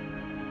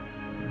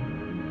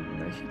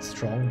 They hit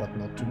strong, but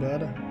not too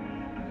bad.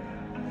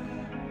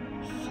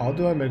 How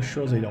do I make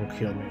sure they don't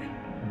kill me?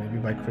 Maybe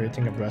by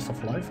creating a breath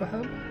of life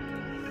ahead?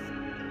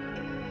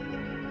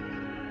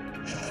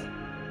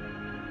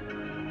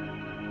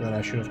 Then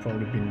I should have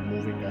probably been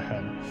moving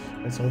ahead.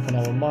 Let's open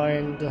our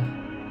mind.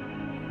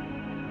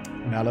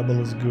 Malleable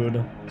is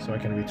good, so I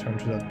can return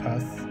to that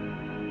path.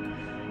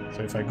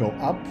 So if I go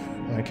up,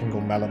 I can go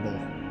malleable.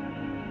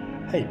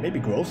 Hey, maybe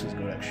growth is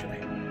good actually.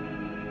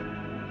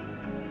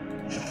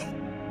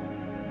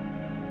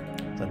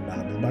 Then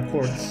malleable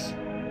backwards.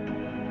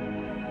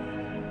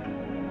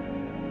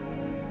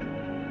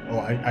 Oh,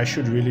 I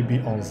should really be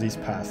on this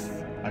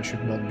path. I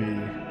should not be...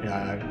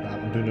 Yeah,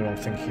 I'm doing the wrong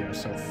thing here.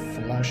 So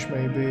flash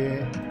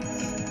maybe.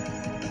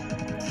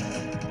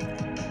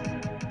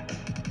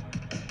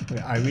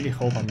 I really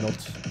hope I'm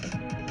not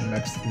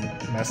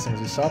messing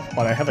this up,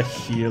 but I have a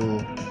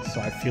heal, so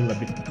I feel a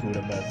bit good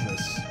about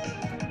this.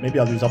 Maybe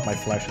I'll use up my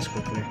flashes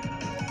quickly.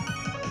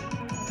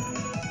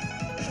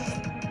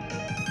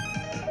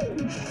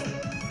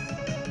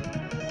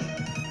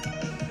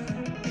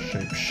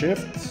 Shape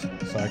shift,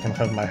 so I can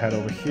have my head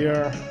over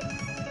here.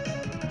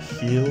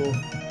 Heal.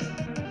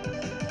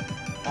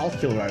 I'll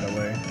heal right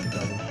away, it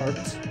doesn't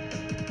hurt.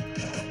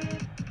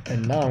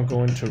 And now I'm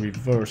going to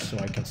reverse so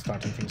I can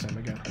start eating them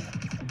again.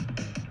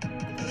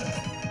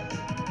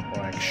 Or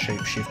like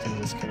shapeshift in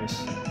this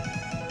case.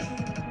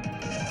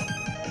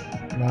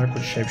 Now I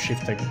could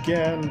shapeshift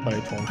again, but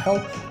it won't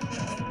help.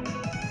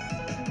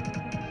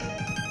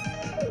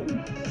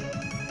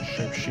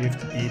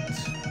 Shapeshift, eat.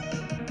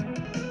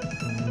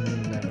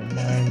 Never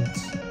mind.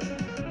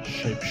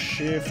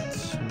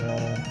 Shapeshift, no.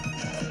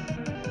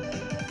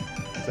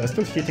 They're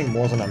still hitting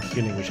more than I'm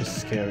healing, which is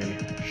scary.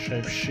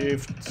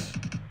 Shapeshift.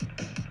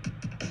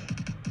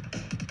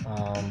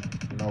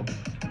 Nope.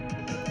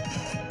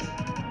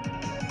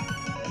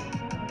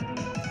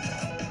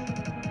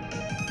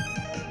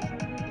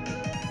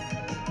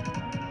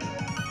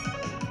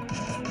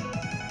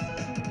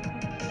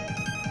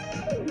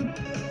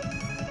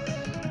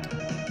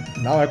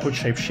 Now I could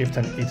shapeshift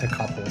and eat a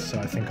couple, so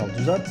I think I'll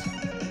do that.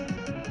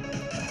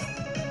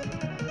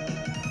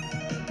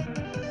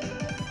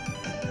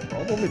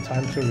 Probably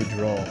time to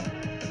redraw.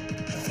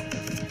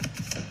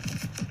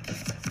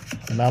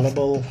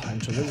 Malleable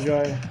into this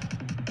guy.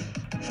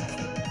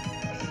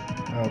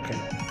 Okay.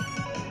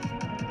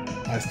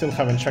 I still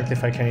haven't checked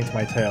if I can eat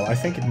my tail. I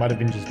think it might have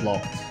been just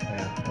blocked.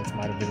 Yeah, that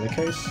might have been the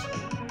case.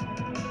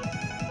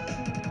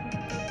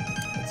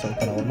 Let's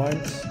open our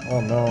minds.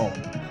 Oh no.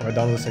 Have I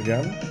done this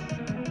again?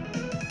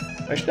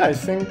 Actually, I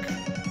think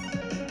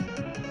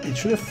it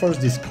should have first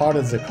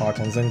discarded the card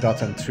and then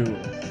gotten two.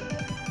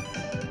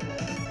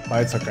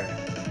 But it's okay.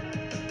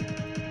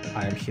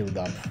 I am healed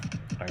up,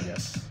 I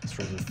guess,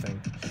 through this thing.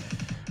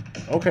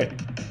 Okay.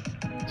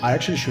 I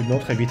actually should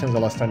not have eaten the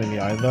last enemy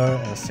either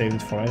and saved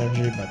it for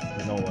energy, but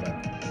no, whatever.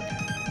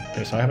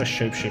 Okay, so I have a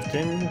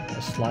shape-shifting,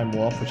 a slime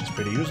walk, which is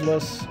pretty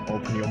useless.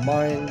 Open your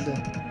mind.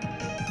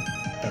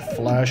 A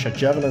flash, a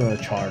javelin, and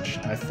a charge.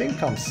 I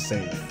think I'm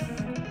safe.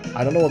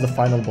 I don't know what the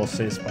final boss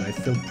is, but I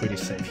feel pretty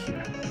safe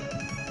here.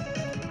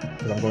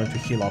 Because I'm going to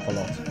heal up a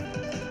lot.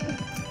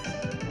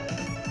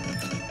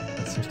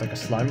 That seems like a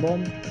slime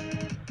bomb.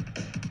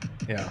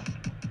 Yeah.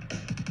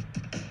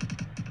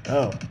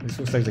 Oh, this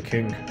looks like the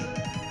king.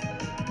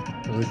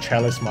 So the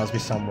Chalice must be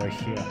somewhere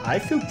here. I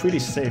feel pretty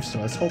safe, so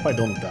let's hope I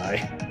don't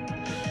die.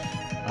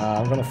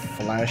 I'm gonna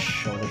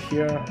flash over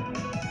here.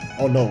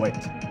 Oh no, wait.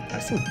 I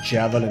think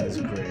javelin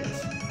is great.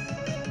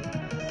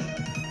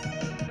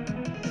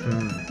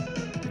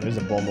 There's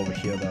a bomb over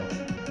here though.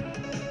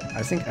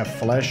 I think a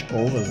flash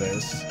over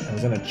this and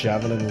then a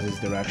javelin in this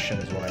direction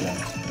is what I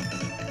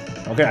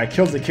want. Okay, I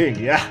killed the king,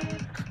 yeah!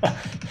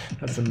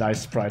 That's a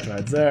nice sprite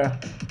right there.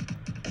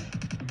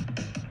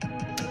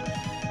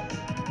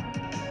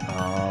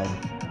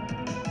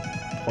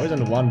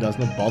 Poison 1 does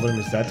not bother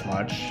me that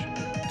much.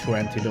 2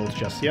 antidotes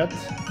just yet.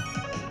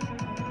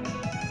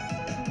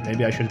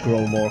 Maybe I should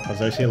grow more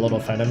because I see a lot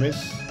of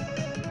enemies.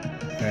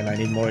 And I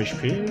need more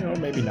HP, or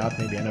maybe not,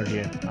 maybe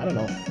energy. I don't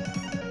know.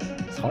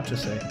 It's hard to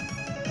say.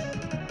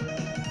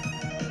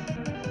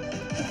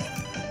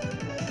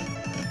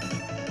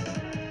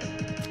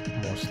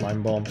 More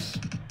slime bombs.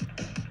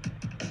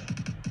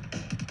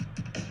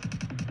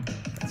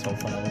 Let's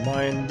open our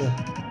mind.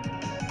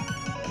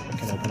 We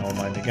can open our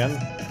mind again.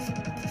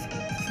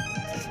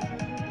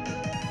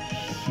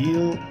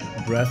 Heal,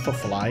 Breath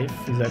of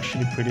Life is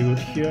actually pretty good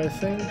here, I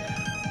think.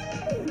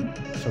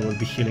 So we'll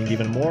be healing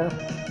even more,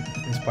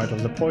 in spite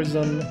of the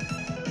poison.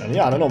 And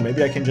yeah, I don't know,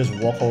 maybe I can just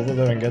walk over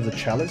there and get the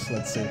Chalice,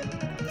 let's see.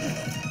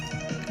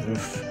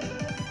 Oof.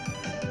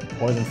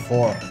 Poison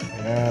 4.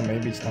 Yeah,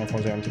 maybe it's time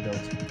for the antidote.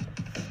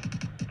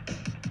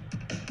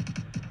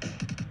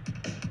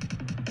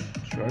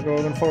 Should I go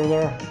even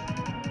further?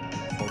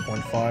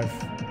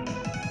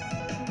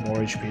 4.5. More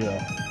HP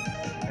though.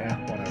 Yeah,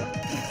 whatever.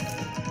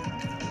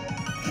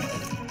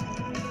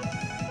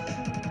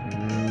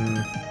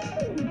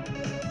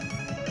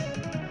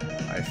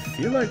 I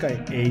feel like I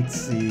ate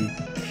the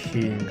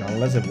king,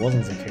 unless it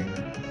wasn't the king.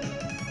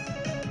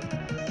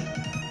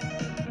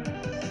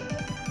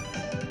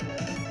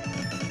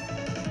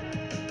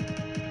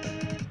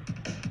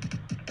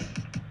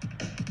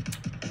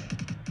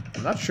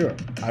 I'm not sure.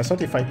 I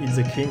thought if I eat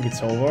the king,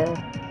 it's over.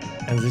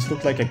 And this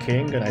looked like a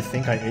king, and I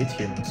think I ate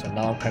him. So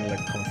now I'm kind of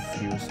like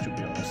confused, to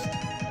be honest.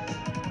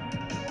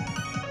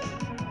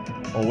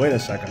 Oh, wait a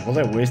second. Was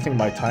I wasting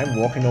my time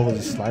walking over the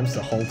slimes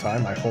the whole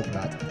time? I hope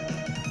not.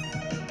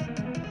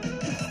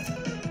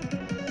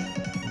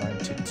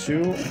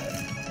 92.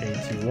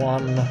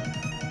 81.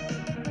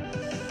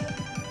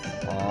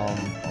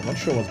 I'm not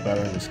sure what's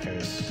better in this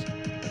case.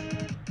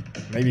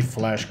 Maybe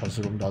flash, because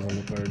the room doesn't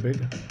look very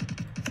big.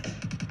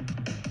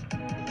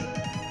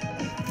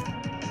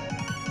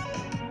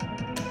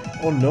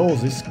 Oh no,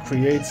 this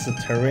creates a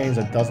terrain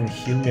that doesn't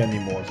heal me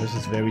anymore. This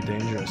is very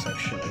dangerous,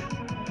 actually.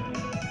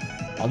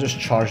 I'll just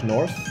charge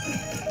north.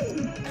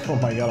 Oh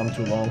my god, I'm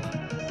too long.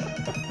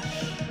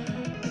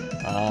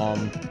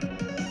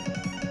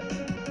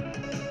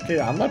 Okay,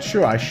 I'm not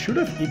sure. I should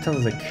have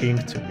eaten the king,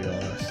 to be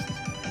honest.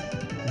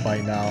 By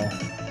now.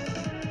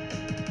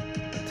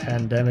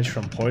 10 damage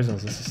from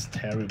poisons. This is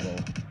terrible.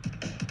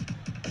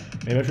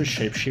 Maybe I should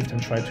shapeshift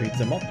and try to eat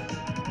them up.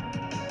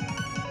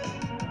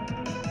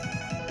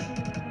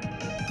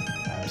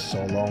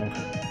 So long.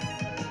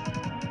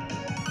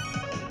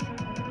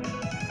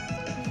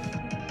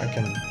 I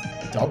can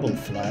double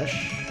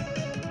flash.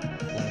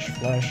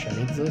 Flash, I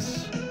need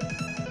this.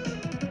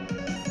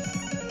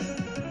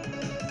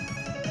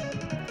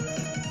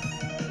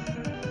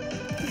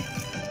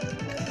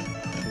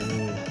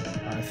 Cool.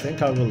 I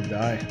think I will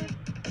die.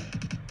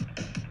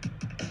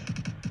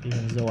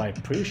 Even though I'm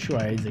pretty sure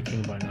I ate the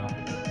king by now.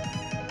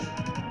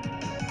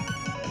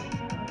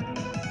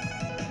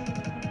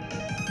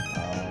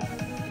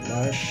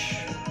 Flash.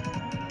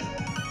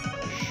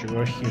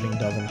 Sure, healing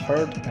doesn't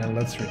hurt, and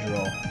let's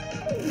redraw.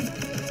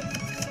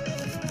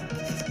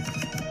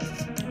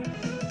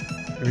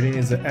 Reading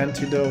is the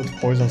antidote.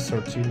 Poison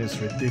 13 is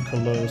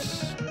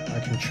ridiculous.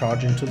 I can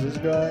charge into this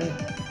guy.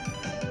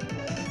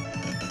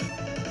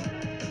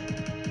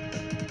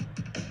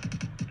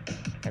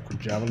 I could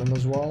javelin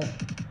as well.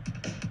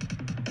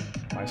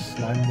 My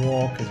slime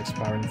walk is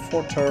expiring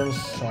 4 turns,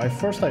 so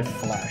first I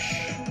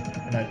flash,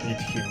 and I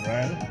eat him,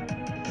 right?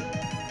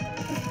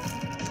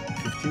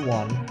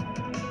 51.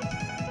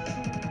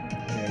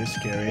 Very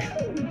scary.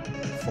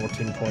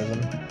 14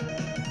 poison.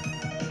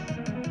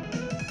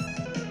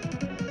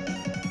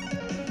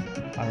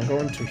 I'm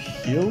going to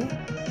heal.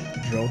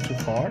 Draw 2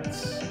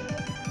 cards.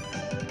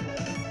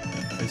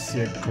 I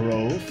see a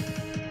growth.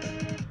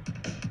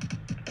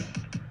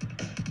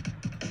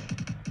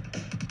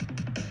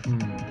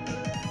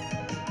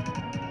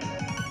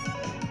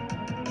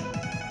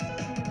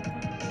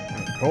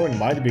 Growing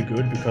might be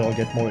good because I'll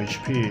get more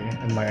HP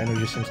and my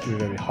energy seems to be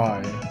very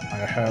high.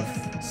 I have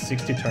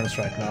 60 turns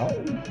right now.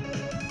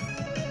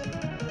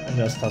 And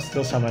there's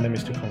still some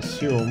enemies to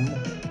consume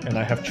and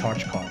I have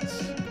charge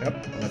cards.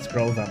 Yep, let's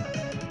grow them.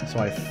 So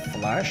I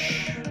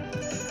flash,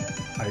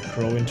 I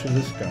grow into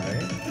this guy,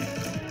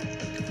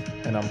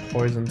 and I'm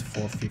poisoned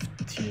for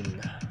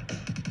 15.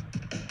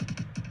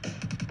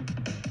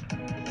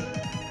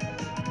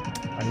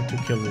 I need to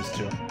kill these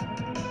two.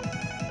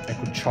 I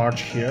could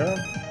charge here.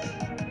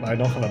 I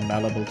don't have a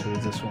malleable to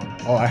eat this one.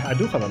 Oh, I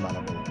do have a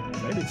malleable.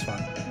 Maybe it's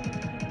fine.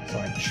 So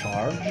I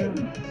charge.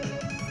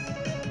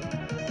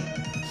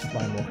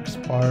 Slime walk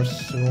expires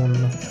soon.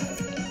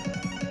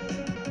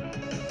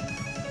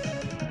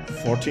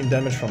 14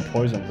 damage from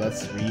poison.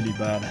 That's really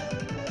bad.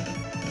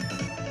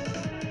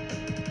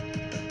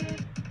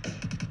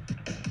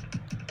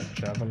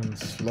 Javelin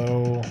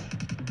slow.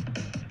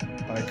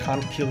 But I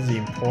can't kill the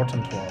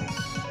important ones.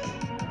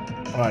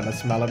 Alright,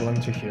 let's malleable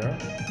into here.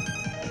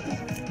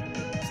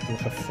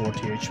 Have 40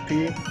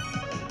 HP.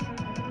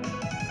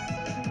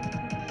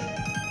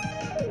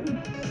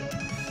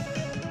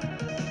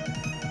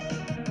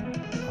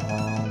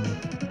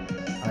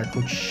 I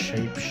could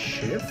shape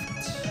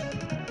shift.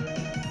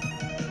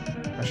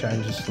 Actually, I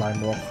can just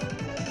slime walk.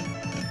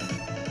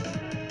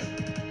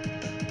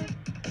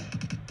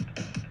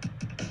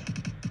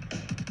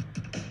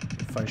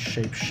 If I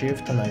shape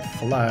shift and I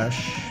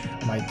flash,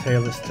 my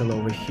tail is still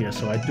over here,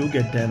 so I do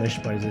get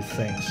damaged by these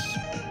things.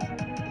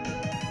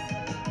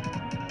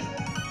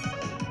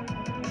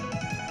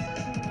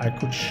 I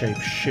could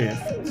shape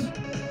shift,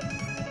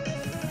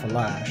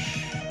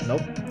 flash.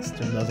 Nope,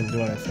 still doesn't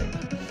do anything.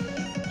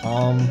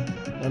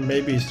 And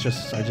maybe it's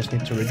just I just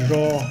need to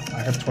redraw.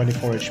 I have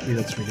 24 HP.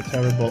 That's really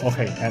terrible.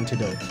 Okay,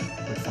 antidote.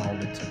 We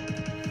found it.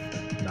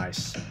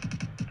 Nice.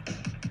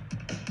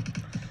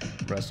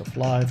 Breath of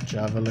life,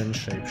 javelin,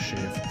 shape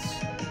shift.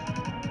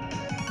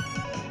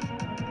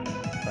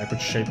 I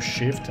could shape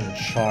shift and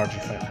charge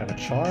if I have a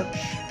charge.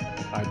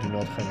 I do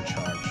not have a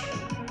charge.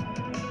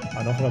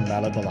 I don't have a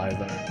malleable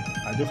either.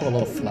 I I do have a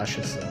lot of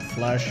flashes though.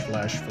 Flash,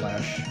 flash,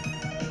 flash.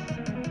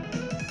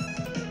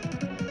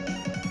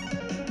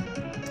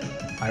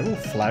 I will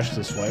flash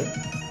this way.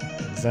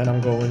 Then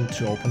I'm going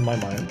to open my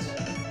mind.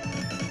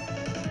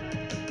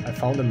 I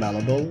found a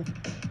malleable,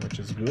 which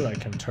is good. I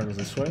can turn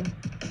this way.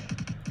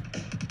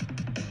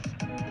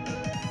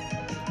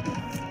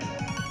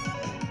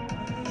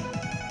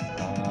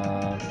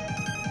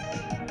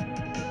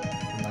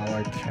 Now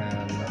I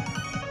can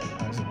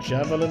add a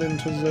javelin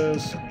into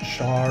this,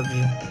 charge.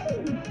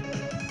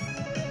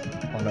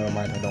 Oh, never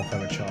mind, I don't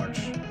have a charge.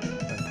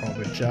 Then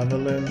probably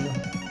javelin.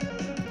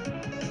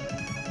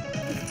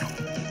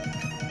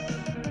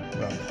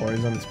 Well,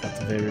 poisons, but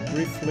very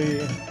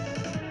briefly.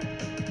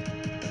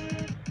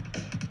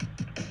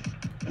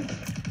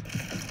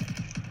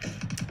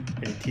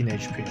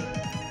 HP.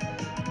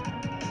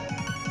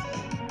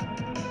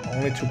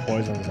 Only 2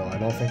 poisons though, I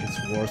don't think it's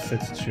worth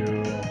it to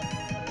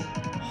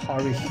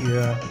hurry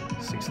here.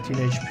 16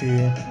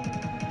 HP.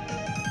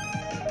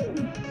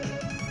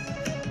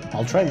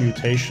 I'll try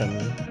mutation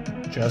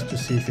just to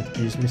see if it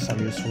gives me some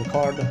useful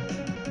card.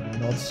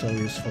 Not so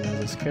useful in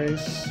this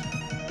case.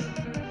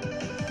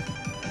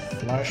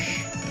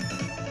 Flash.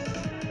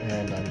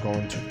 And I'm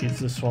going to eat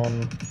this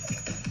one.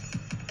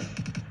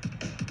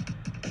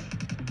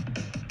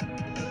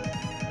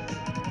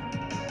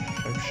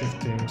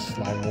 Shifting,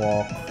 slime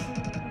walk.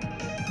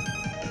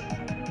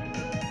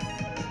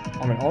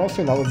 I mean,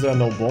 honestly, now that there are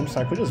no bombs,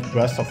 I could just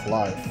breath of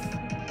life.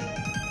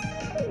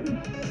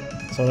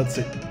 So let's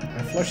see.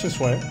 I flash this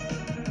way.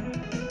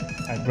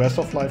 I breath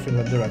of life in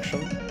that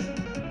direction.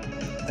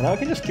 And now I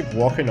can just keep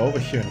walking over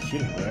here and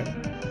healing, right?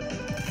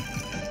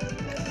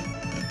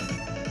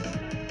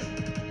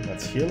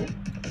 Let's heal.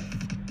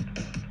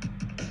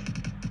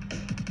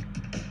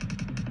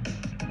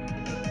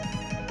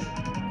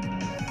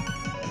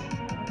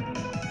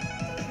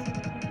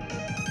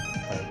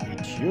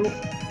 You. I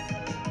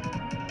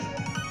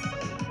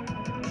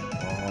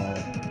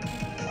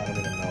don't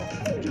even know.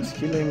 I'm just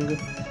healing.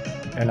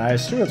 And I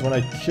assume that when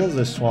I kill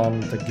this one,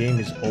 the game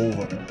is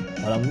over.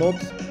 But I'm not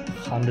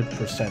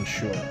 100%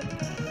 sure.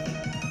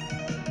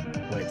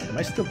 Wait, am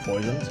I still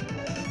poisoned?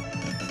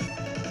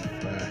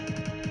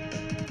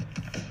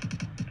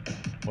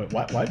 Wait,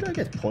 why do I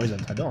get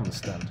poisoned? I don't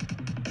understand.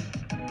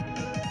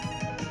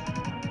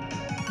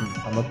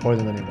 I'm not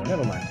poisoned anymore.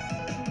 Never mind.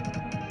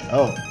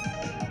 Oh.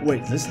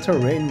 Wait, this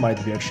terrain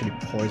might be actually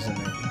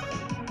poisoning.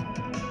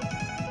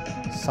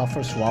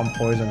 Suffers 1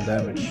 poison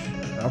damage.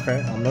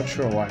 Okay, I'm not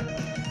sure why.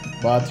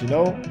 But you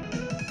know,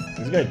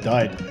 this guy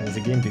died and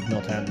the game did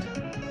not end.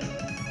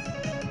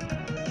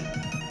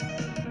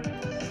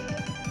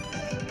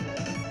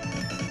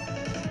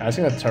 I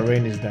think that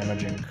terrain is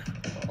damaging.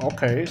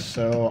 Okay,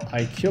 so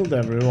I killed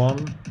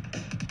everyone.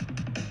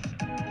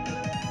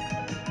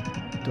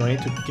 Do I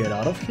need to get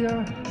out of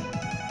here?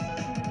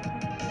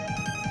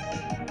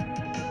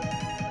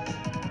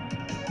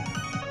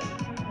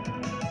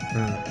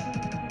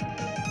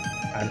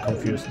 I'm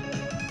confused.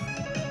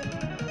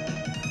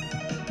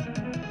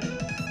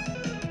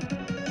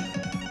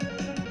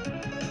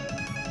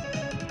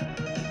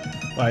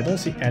 Well, I don't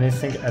see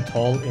anything at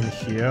all in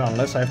here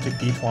unless I have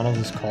to eat one of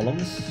these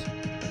columns.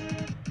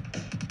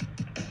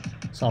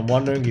 So I'm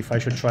wondering if I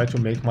should try to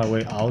make my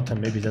way out and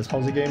maybe that's how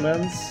the game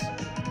ends?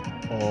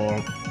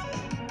 Or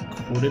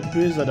could it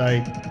be that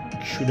I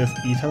should have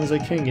eaten the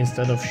king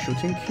instead of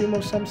shooting him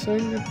or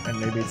something? And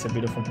maybe it's a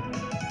bit of a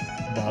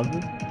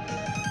bug?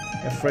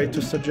 Afraid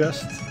to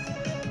suggest.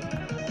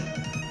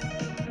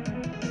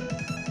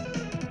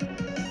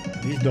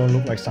 These don't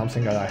look like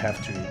something that I have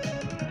to eat.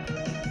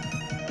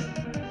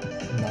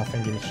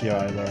 Nothing in here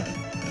either.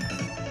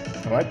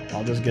 Alright,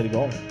 I'll just get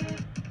going.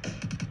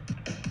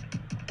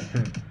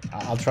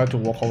 I'll try to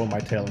walk over my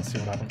tail and see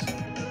what happens.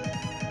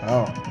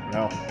 Oh,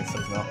 no, it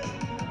says no.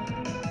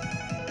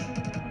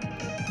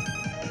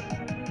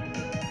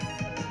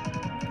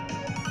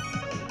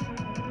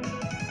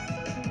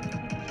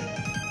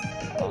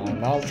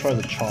 Now I'll try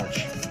the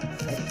charge.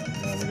 Okay,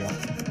 there we go.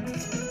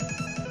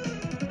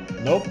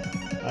 Nope,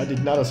 I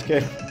did not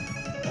escape.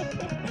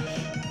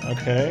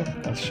 Okay,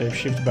 let's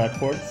shapeshift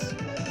backwards.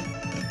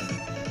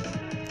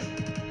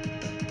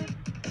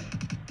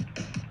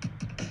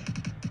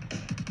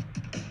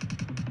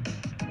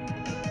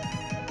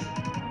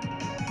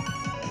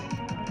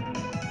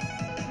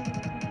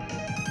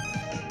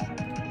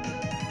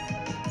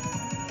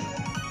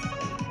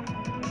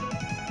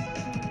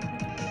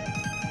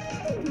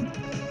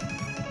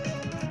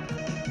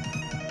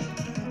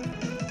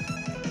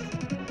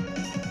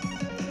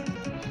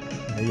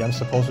 Maybe I'm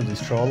supposed to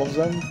destroy all of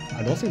them?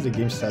 I don't think the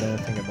game said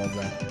anything about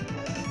that.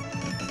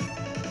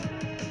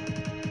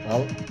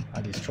 Well,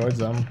 I destroyed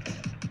them.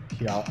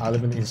 Here, I'll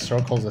even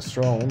encircle the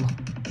throne.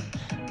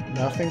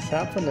 Nothing's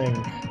happening.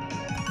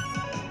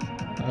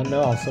 Oh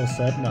no, I'm so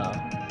sad now.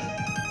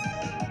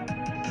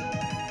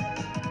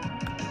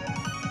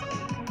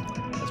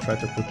 Let's try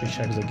to quickly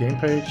check the game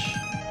page.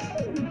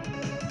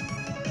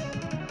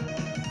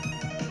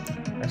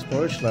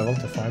 Explore each level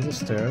to find the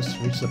stairs,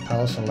 reach the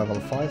palace on level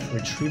 5,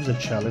 retrieve the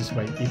chalice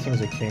by eating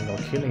the king or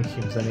killing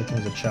him, then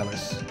eating the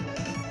chalice.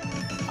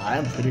 I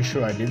am pretty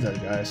sure I did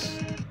that, guys,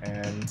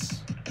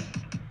 and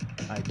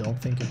I don't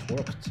think it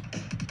worked.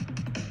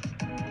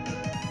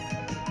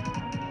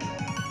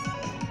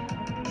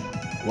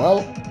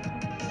 Well,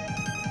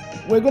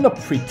 we're gonna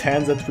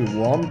pretend that we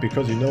won,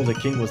 because you know the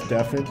king was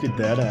definitely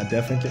dead and I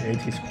definitely ate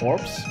his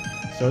corpse.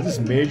 So this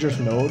major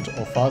note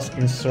of us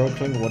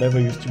encircling whatever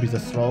used to be the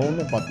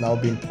throne, but now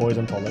being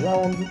poisoned all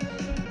around,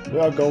 we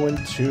are going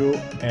to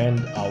end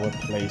our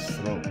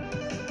playthrough.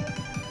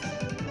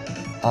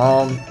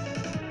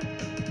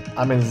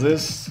 I mean,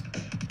 this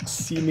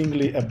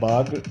seemingly a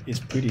bug is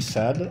pretty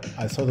sad.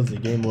 I thought that the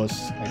game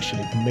was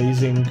actually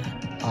amazing.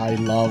 I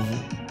love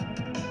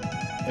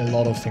a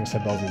lot of things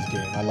about this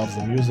game. I love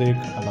the music,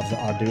 I love the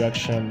art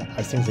direction.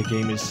 I think the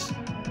game is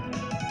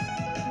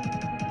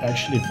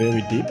actually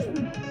very deep,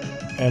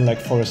 and like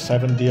for a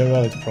 7D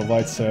era it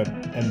provides an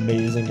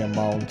amazing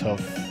amount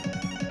of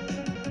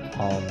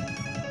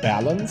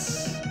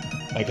balance.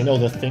 Like, you know,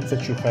 the things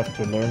that you have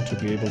to learn to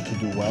be able to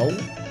do well,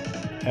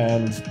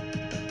 and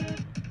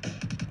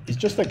it's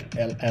just like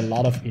a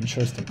lot of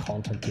interesting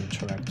content to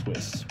interact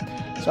with.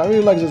 So I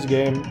really like this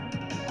game.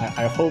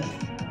 I hope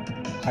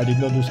I did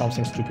not do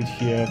something stupid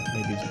here.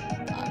 Maybe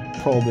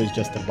probably it's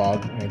just a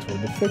bug and it will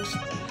be fixed.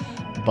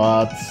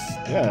 But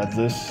yeah,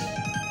 this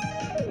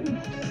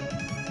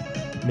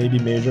maybe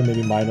major,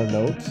 maybe minor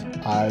note,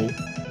 I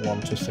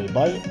want to say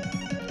bye.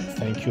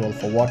 Thank you all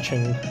for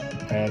watching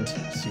and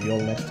see you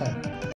all next time.